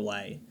gone the other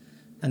way.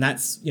 And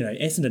that's,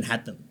 Essendon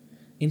had them.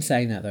 In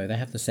saying that, though, they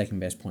have the second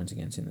best points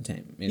against in the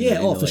team. In Yeah,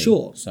 the for league.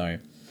 sure. So,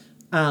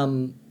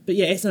 But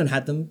yeah, Essendon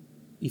had them.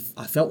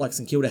 I felt like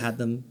St Kilda had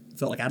them.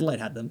 Felt like Adelaide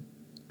had them.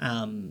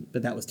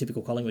 But that was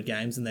typical Collingwood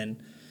games. And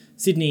then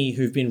Sydney,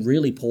 who've been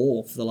really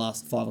poor for the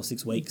last 5 or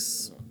 6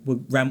 weeks,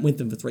 ran with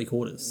them for 3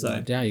 quarters. So I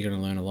doubt you're going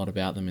to learn a lot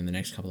about them in the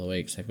next couple of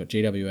weeks. They've got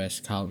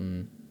GWS,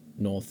 Carlton,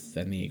 North,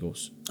 and the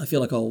Eagles. I feel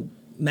like I'll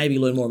maybe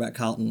learn more about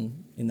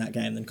Carlton in that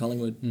game than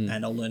Collingwood,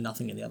 and I'll learn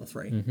nothing in the other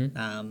 3.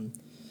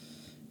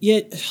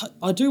 Yeah,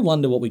 I do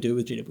wonder what we do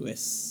with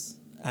GWS.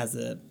 as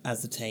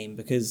a team,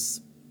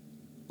 because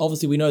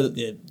obviously we know that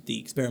the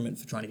experiment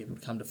for trying to get people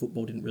to come to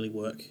football didn't really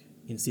work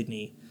in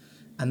Sydney,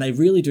 and they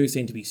really do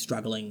seem to be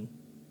struggling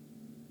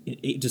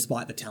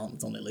despite the talent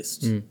that's on their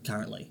list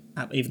currently.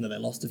 Even though they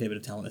lost a fair bit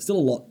of talent, there's still a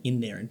lot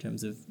in there in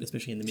terms of,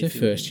 especially in the midfield. It's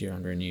their first year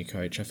under a new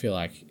coach. I feel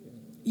like...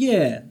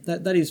 Yeah,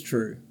 that is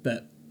true,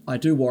 but I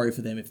do worry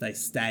for them if they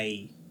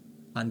stay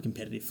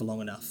uncompetitive for long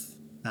enough.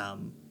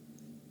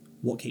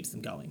 What keeps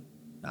them going?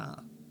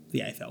 The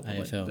AFL.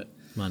 Probably, AFL but,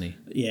 money.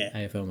 Yeah.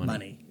 AFL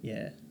money.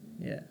 Yeah.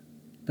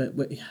 But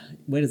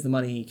where does the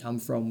money come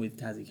from with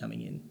Tassie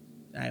coming in?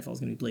 AFL's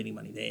going to be bleeding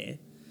money there.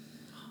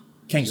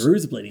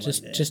 Kangaroos are bleeding money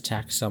there. Just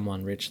tax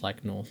someone rich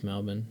like North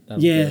Melbourne. Well,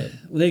 they're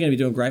going to be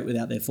doing great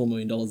without their $4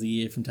 million a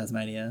year from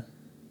Tasmania.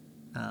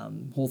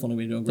 Hawthorn will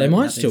be doing great. They might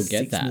without still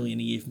their get that. $6 million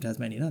a year from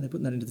Tasmania. No, they're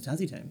putting that into the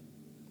Tassie team.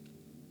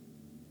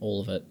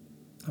 All of it.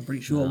 I'm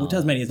pretty sure. Well,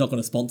 Tasmania's not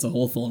going to sponsor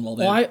Hawthorn while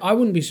they're... Well, I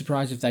wouldn't be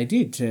surprised if they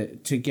did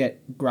to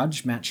get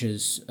grudge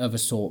matches of a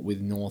sort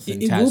with North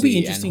and Tassie. It will be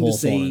interesting to and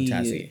see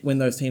Tassie. when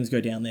those teams go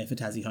down there for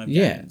Tassie home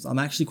games. I'm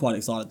actually quite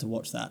excited to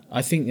watch that.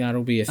 I think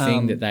that'll be a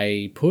thing that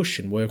they push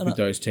and work with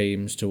those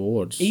teams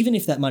towards. Even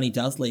if that money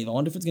does leave, I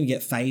wonder if it's going to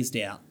get phased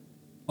out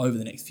over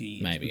the next few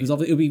years. Maybe. Because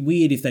it'll be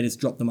weird if they just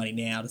drop the money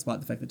now, despite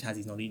the fact that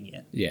Tassie's not in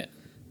yet. Yeah.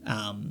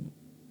 And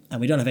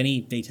we don't have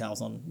any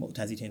details on what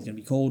the Tassie team's going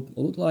to be called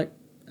or look like.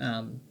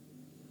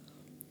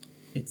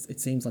 It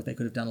seems like they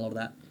could have done a lot of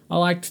that.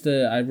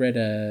 I read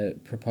a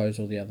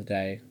proposal the other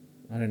day.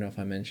 I don't know if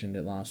I mentioned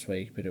it last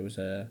week, but it was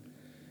a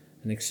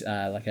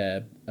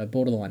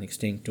borderline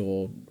extinct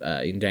or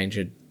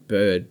endangered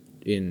bird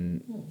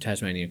in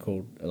Tasmania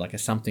called like a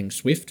something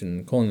swift,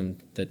 and calling them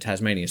the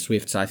Tasmania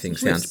Swifts I think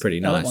sounds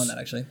pretty nice. I don't mind that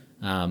actually.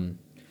 And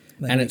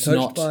it's coached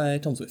not by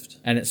Tom Swift.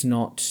 And it's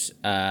not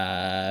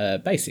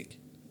basic.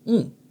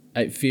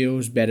 It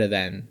feels better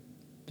than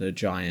the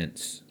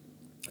Giants.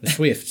 The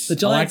Swifts. The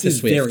Giants I like the is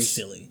Swifts. very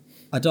silly.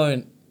 I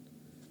don't...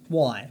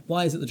 Why?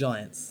 Why is it the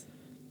Giants?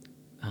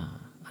 I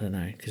don't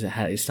know, because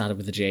it started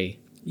with a G.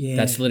 Yeah.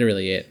 That's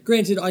literally it.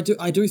 Granted, I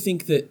do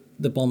think that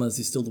the Bombers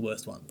is still the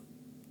worst one.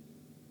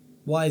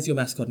 Why is your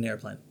mascot an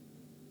aeroplane?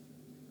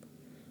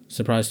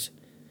 Surprised.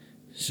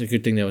 It's a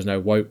good thing there was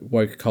no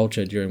woke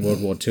culture during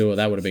World War II, or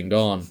that would have been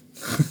gone.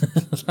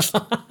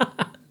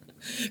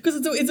 Because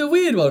it's a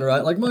weird one,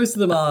 right? Like, most of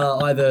them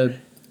are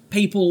either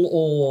people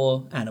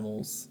or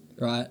animals,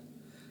 right?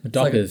 The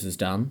Dockers is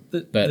dumb,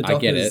 but I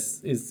get it.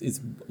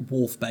 Is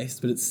wharf-based,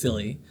 but it's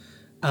silly.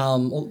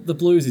 Well, the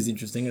Blues is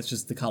interesting. It's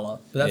just the colour,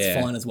 but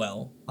that's fine as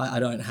well. I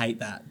don't hate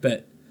that,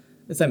 but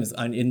the same as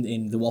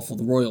in the waffle,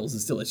 the Royals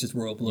is still, it's just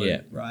royal blue,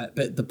 right?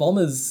 But the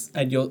Bombers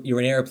and you're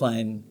an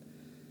aeroplane.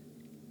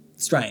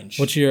 Strange.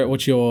 What's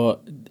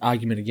your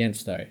argument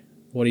against though?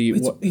 What do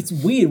you? It's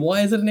weird.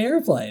 Why is it an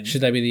aeroplane?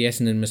 Should they be the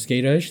Essendon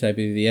Mosquitoes? Should they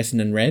be the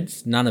Essendon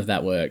Reds? None of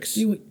that works.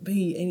 You would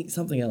be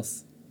something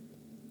else.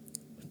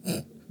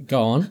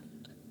 Go on.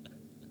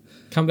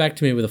 Come back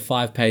to me with a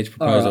 5-page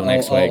proposal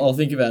next week. I'll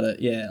think about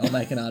it. Yeah, I'll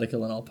make an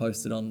article and I'll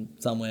post it on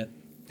somewhere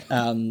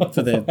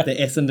for the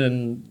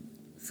Essendon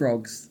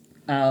Frogs.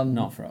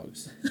 Not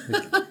frogs.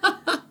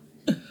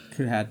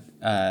 Could have had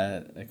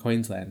a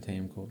Queensland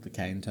team called the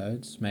Cane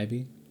Toads,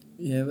 maybe.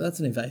 Yeah, but that's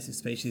an invasive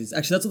species.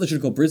 Actually, that's what they should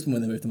have called Brisbane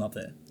when they moved them up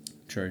there.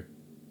 True.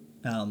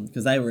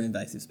 Because they were an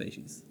invasive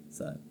species.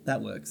 So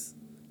that works.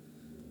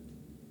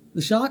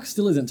 The shark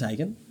still isn't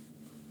taken.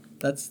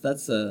 That's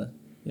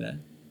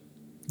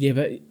Yeah,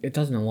 but it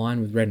doesn't align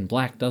with red and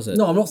black, does it?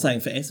 No, I'm not saying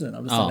for Essendon.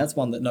 I'm just saying that's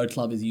one that no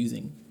club is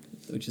using,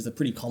 which is a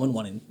pretty common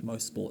one in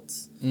most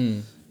sports.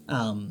 People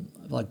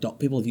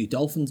have used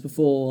dolphins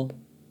before.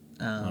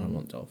 I don't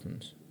want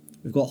dolphins.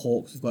 We've got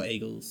hawks. We've got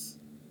eagles.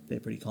 They're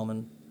pretty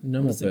common.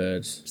 No more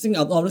birds. Just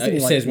thinking, I'm just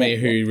thinking, It says me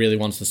who really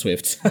wants the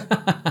Swifts.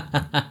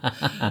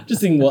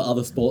 Just thinking what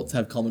other sports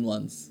have common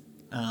ones.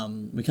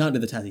 We can't do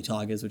the Tassie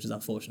Tigers, which is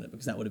unfortunate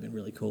because that would have been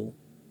really cool.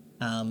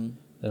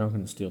 They're not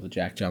going to steal the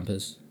Jack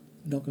Jumpers.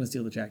 Not going to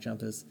steal the Jack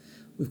Jumpers.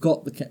 We've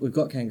got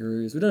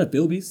kangaroos. We don't have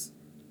bilbies,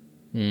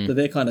 but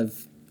they're kind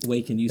of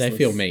weak and useless. They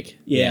feel meek.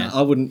 Yeah,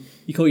 I wouldn't.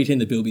 You call your team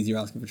the bilbies, you're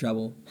asking for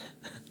trouble.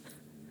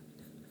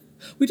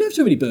 We do have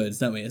too many birds,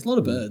 don't we? There's a lot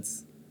of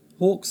birds.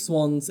 Hawks,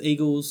 swans,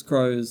 eagles,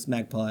 crows,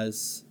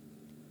 magpies.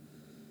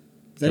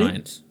 Is that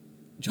Giants.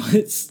 it?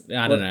 Giants.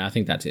 I don't know. I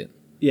think that's it.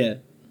 Yeah.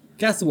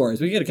 Castle Warriors.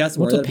 We can get a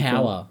Castle What's Warrior. a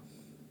power?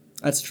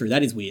 That's true.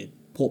 That is weird.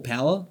 Port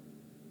Power?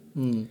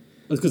 It's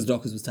because the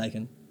Dockers was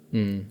taken.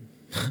 And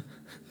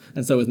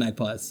so was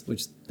Magpies,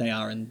 which they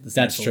are in the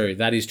That's sample. true.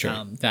 That is true.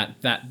 That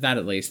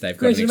at least they've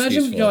got an Great. excuse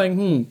Imagine for.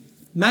 going,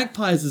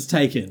 Magpies is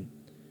taken.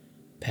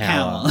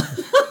 Power.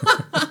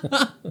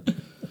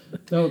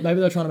 So maybe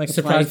they're trying to make a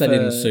Surprised play they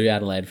for... didn't sue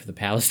Adelaide for the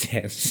power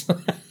stance.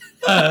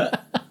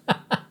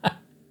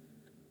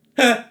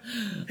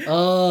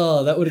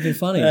 Oh, that would have been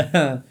funny.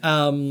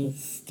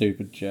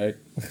 Stupid joke.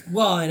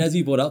 Well, and as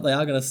you brought up, they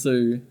are going to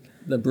sue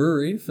the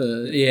brewery for...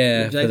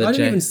 Yeah, I didn't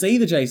even see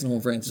the Jason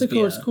Horn Francis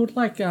beer. It's called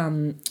like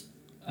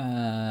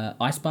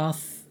ice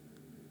bath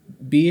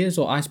beers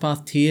or ice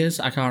bath tears.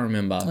 I can't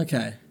remember.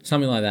 Okay.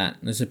 Something like that.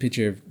 There's a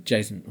picture of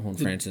Jason Horn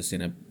Francis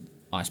in a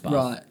ice bath.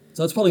 Right.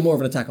 So it's probably more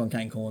of an attack on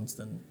Kane Corns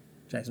than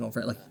Jason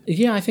Onfret. Like,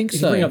 Yeah, I think if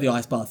so. you bring up the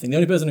ice bath thing, the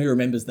only person who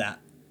remembers that,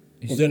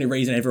 well, the only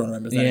reason everyone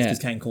remembers that is Yeah. because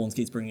Kane Corns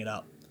keeps bringing it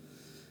up.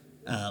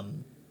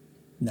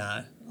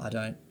 No, I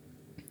don't.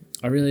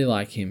 I really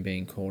like him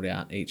being called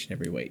out each and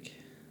every week.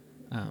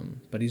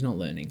 But he's not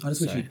learning. I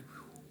just wish he...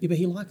 Yeah, but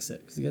he likes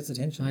it because he gets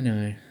attention. I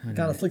know. Kind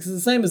of flicks. It's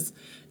the same as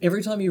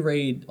every time you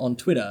read on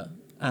Twitter,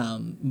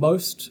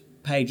 most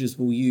pages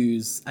will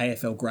use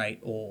AFL great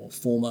or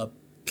former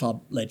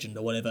club legend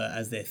or whatever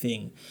as their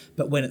thing.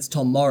 But when it's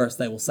Tom Morris,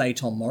 they will say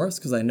Tom Morris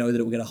because they know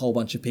that it will get a whole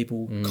bunch of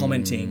people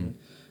commenting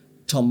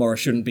Tom Morris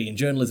shouldn't be in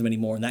journalism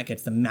anymore, and that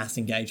gets the mass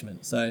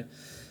engagement. So,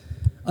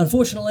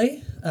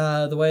 unfortunately,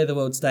 the way the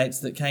world states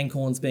that Kane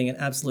Corns being an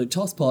absolute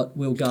tosspot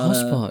will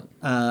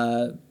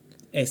garner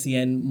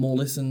SEN more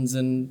listens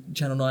and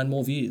Channel 9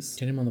 more views.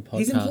 Get him on the podcast.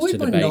 He's employed to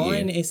by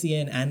debate 9 you.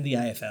 SEN and the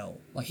AFL.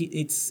 Like,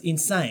 it's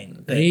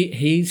insane.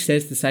 He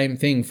says the same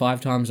thing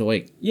 5 times a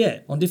week. Yeah,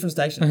 on different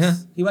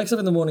stations. He wakes up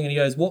in the morning and he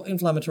goes, what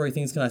inflammatory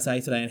things can I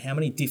say today and how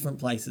many different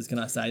places can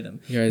I say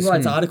them? He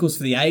writes articles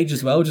for The Age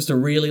as well, just to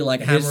really,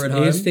 hammer it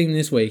home. His thing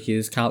this week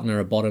is Carlton are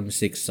a bottom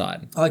 6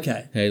 side.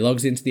 Okay. He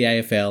logs into the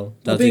AFL,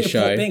 does his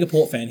show. Being a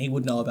Port fan, he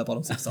would know about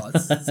bottom 6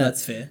 sides, so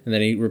that's fair. And then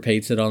he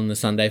repeats it on the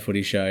Sunday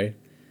footy show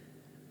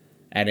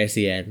at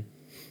SEN.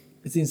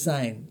 It's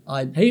insane.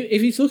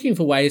 If he's looking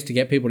for ways to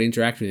get people to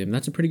interact with him,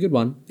 that's a pretty good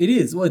one. It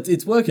is. Well,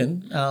 it's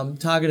working. He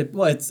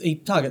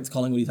targets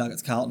Collingwood, he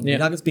targets Carlton, he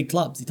targets big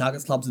clubs, he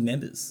targets clubs and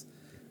members.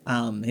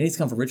 He needs to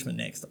come for Richmond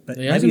next. But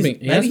He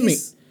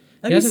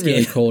hasn't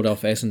really called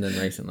off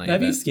Essendon recently.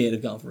 Maybe he's scared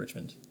of going for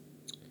Richmond.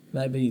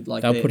 Maybe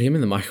they'll put him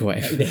in the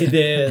microwave.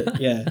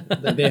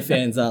 Their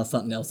fans are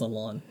something else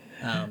online.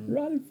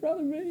 Right in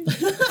front of me.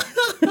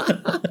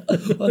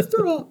 Let's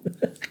throw up.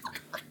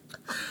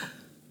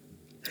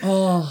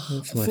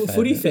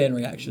 Footy fan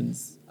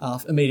reactions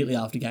immediately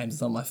after games are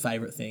some of my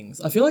favourite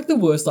things. I feel like the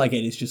worst I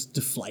get is just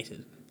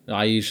deflated.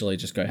 I usually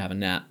just go have a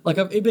nap.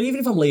 But even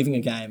if I'm leaving a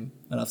game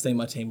and I've seen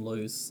my team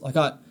lose,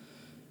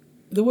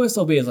 the worst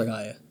I'll be is oh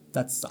yeah,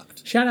 that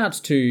sucked. Shout outs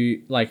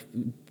to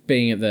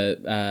being at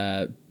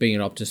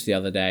Optus the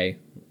other day.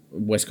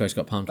 West Coast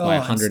got pumped by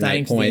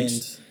 108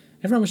 points.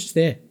 Everyone was just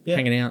there,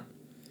 hanging out.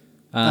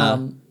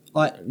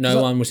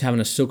 No one was having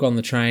a sook on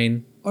the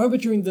train. I remember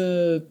during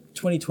the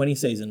 2020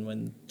 season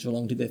when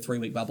Geelong did their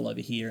 3-week bubble over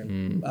here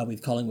and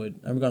with Collingwood.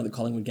 I remember going to the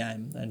Collingwood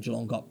game and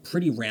Geelong got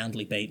pretty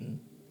roundly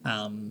beaten.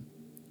 And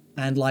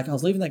I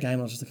was leaving that game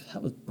and I was just like,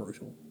 that was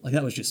brutal.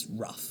 That was just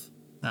rough.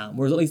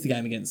 Whereas at least the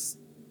game against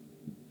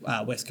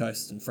West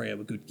Coast and Freo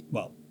were good.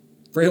 Well,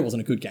 Freo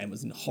wasn't a good game. It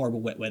was in horrible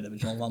wet weather, but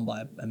Geelong won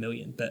by a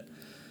million. But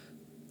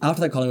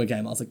after that Collingwood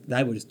game, I was like,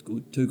 they were just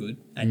good, too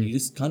good. And you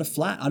just kind of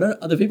flat.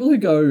 Are the people who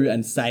go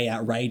and say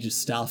outrageous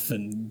stuff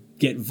and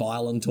get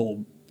violent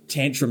or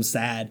tantrum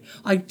sad,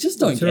 I just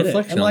don't get it. It's a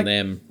reflection on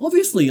them.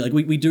 Obviously,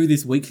 we do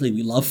this weekly.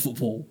 We love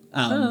football.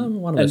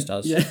 One of us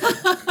does. Yeah.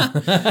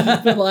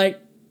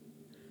 But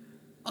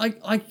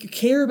I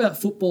care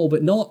about football,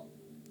 but not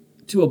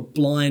to a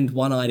blind,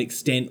 one-eyed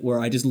extent where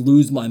I just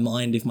lose my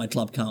mind if my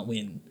club can't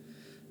win.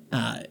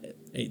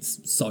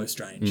 It's so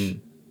strange.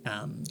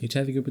 You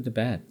take the good with the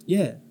bad.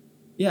 Yeah.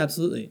 Yeah,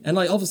 absolutely. And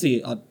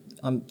obviously,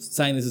 I'm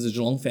saying this as a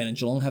Geelong fan, and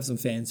Geelong have some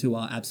fans who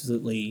are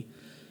absolutely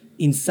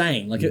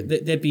insane.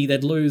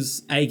 They'd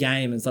lose a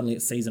game and suddenly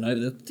it's season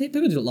over.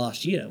 People did it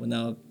last year when they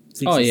were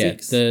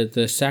 6-6.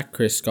 The sack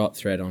Chris Scott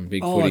thread on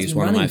Big Footy is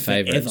one of my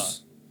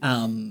favourites.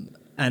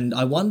 And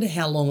I wonder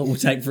how long it will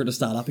take for it to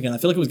start up again. I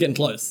feel like it was getting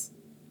close.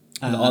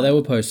 They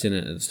were posting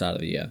it at the start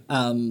of the year.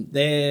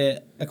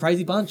 They're a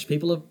crazy bunch.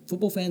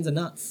 Football fans are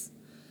nuts.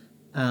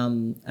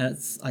 And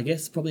it's, I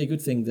guess, probably a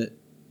good thing that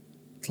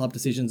club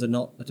decisions are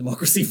not a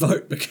democracy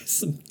vote because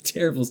some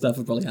terrible stuff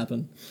would probably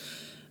happen.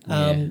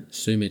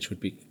 Sumich would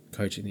be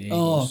coaching the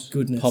Eagles. Oh,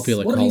 goodness.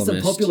 Popular what columnist. What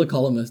is a popular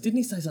columnist? Didn't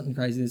he say something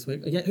crazy this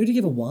week? Yeah, who did he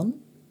give a 1?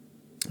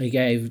 He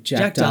gave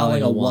Jack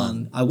Darling a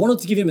 1. I wanted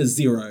to give him a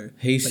 0.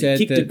 He said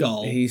a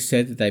goal. He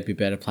said that they'd be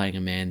better playing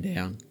a man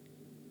down.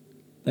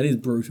 That is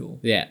brutal.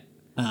 Yeah.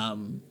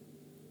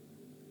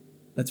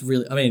 That's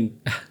really... I mean...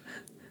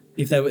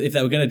 If they were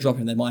going to drop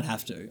him, they might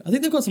have to. I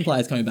think they've got some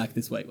players coming back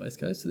this week, West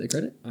Coast, to their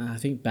credit. I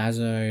think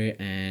Bazzo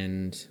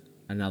and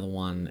another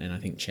one, and I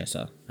think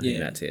Chesser. I think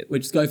that's it.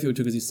 Which Schofield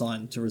took as his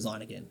sign to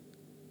resign again.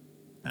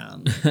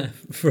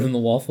 From the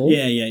waffle?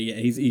 Yeah.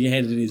 He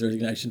handed in his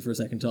resignation for a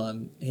second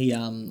time. I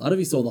don't know if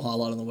you saw the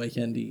highlight on the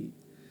weekend. He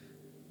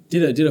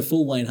did a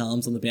full Wayne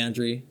Harms on the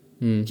boundary,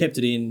 kept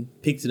it in,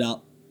 picked it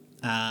up,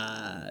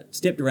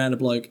 stepped around a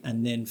bloke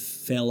and then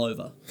fell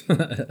over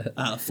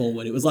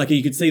forward. It was like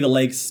you could see the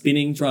legs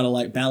spinning, trying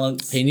to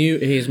balance. He knew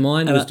his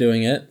mind was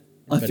doing it.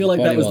 I feel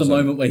like that was the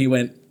moment where he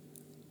went,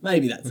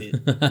 maybe that's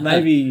it.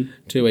 Maybe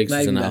 2 weeks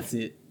is enough. That's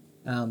it.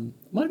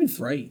 Might have been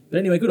 3. But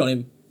anyway, good on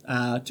him.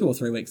 2 or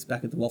 3 weeks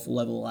back at the waffle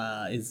level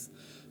is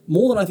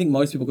more than I think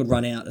most people could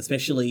run out,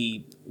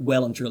 especially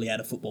well and truly out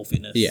of football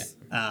fitness.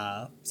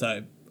 Yeah.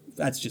 So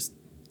that's just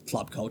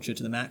club culture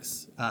to the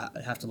max. I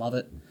have to love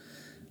it.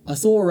 I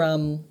saw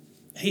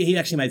he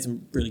actually made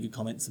some really good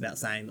comments about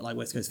saying that like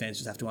West Coast fans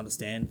just have to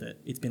understand that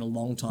it's been a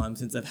long time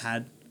since they've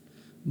had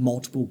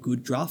multiple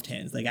good draft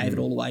hands. They gave it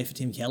all away for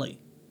Tim Kelly.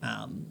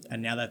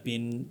 And now they've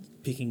been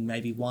picking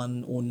maybe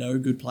one or no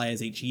good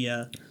players each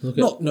year.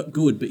 Not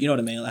good, but you know what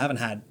I mean? They haven't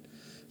had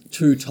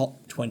 2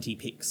 top 20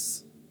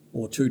 picks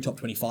or 2 top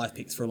 25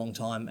 picks for a long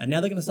time, and now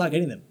they're going to start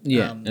getting them.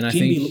 Yeah, and I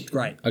Kimby think looked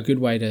great. A good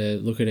way to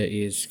look at it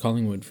is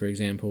Collingwood, for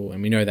example,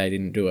 and we know they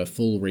didn't do a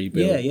full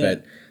rebuild,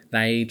 but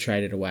they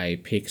traded away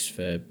picks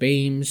for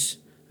beams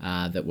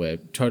that were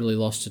totally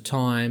lost to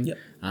time. Yep.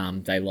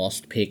 They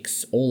lost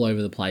picks all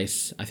over the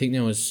place. I think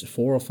there was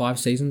 4 or 5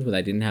 seasons where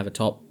they didn't have a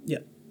top,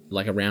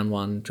 like a round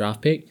 1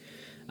 draft pick.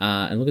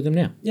 And look at them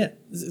now. Yeah,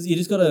 you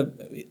just got to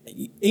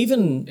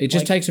even. It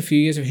just takes a few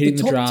years of hitting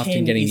the draft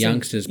and getting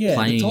youngsters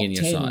playing in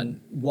your side.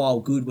 While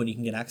good when you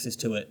can get access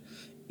to it,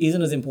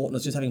 isn't as important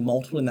as just having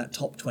multiple in that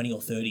top 20 or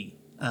 30,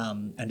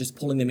 and just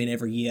pulling them in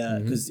every year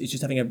because it's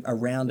just having a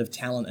round of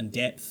talent and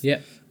depth.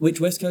 Yeah,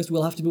 which West Coast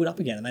will have to build up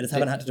again, and they just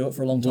haven't had to do it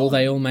for a long time. Will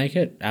they all make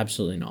it?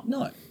 Absolutely not.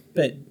 No,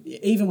 but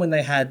even when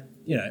they had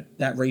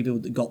that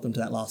rebuild that got them to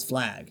that last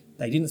flag,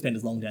 they didn't spend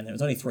as long down there. It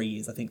was only 3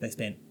 years, I think, they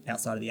spent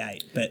outside of the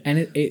 8. But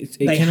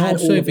it can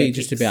also be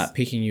just about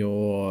picking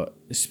your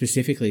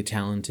specifically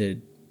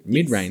talented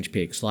mid-range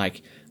picks.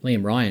 Like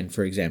Liam Ryan,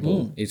 for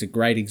example, is a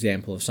great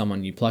example of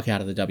someone you pluck out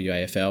of the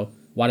WAFL.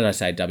 Why did I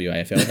say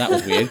WAFL? That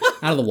was weird.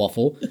 Out of the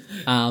waffle.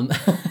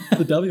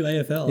 The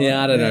WAFL.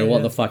 Yeah, I don't know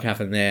what the fuck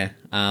happened there.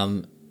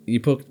 You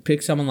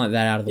pick someone like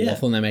that out of the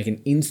waffle and they make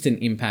an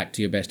instant impact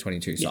to your best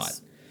 22 side.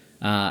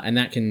 And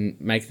that can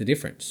make the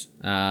difference.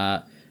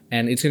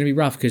 And it's going to be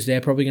rough because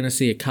they're probably going to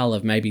see a cull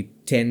of maybe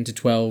 10 to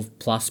 12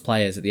 plus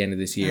players at the end of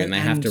this year, and they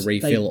have to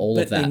refill all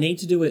of that. But they need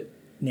to do it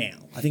now.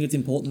 I think it's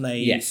important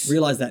they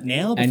realise that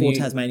now before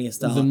Tasmania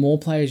starts. The more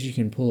players you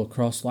can pull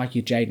across, like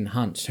your Jaden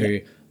Hunts, who,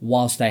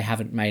 whilst they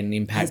haven't made an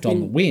impact on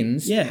the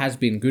wins, has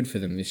been good for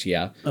them this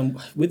year.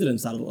 Witherden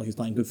started like he was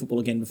playing good football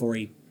again before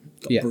he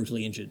got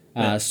brutally injured.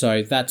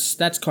 So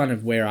that's kind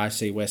of where I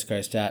see West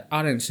Coast at.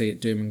 I don't see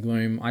it doom and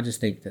gloom. I just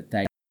think that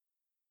they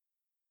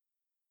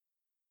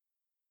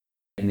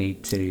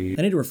need to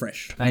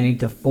refresh. They need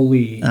to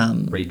fully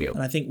rebuild.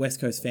 And I think West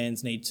Coast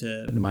fans need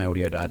to... My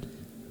audio died.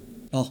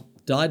 Oh,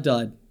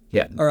 died.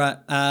 Yeah. All right.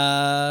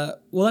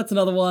 Well, that's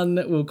another one.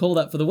 We'll call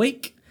that for the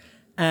week.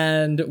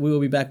 And we will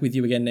be back with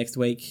you again next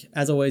week.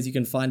 As always, you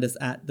can find us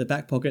at the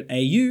Back Pocket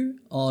AU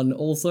on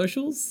all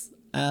socials.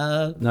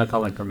 No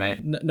comment from me.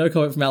 No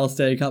comment from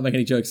Alistair. You can't make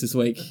any jokes this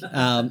week.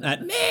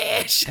 At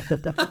Nash.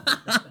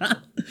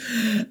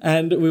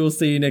 And we will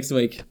see you next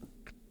week.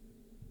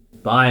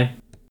 Bye.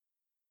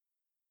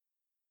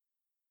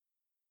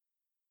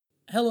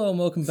 Hello and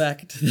welcome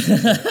back to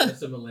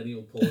That's a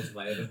millennial pause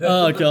later.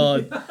 Oh,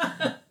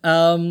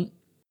 God.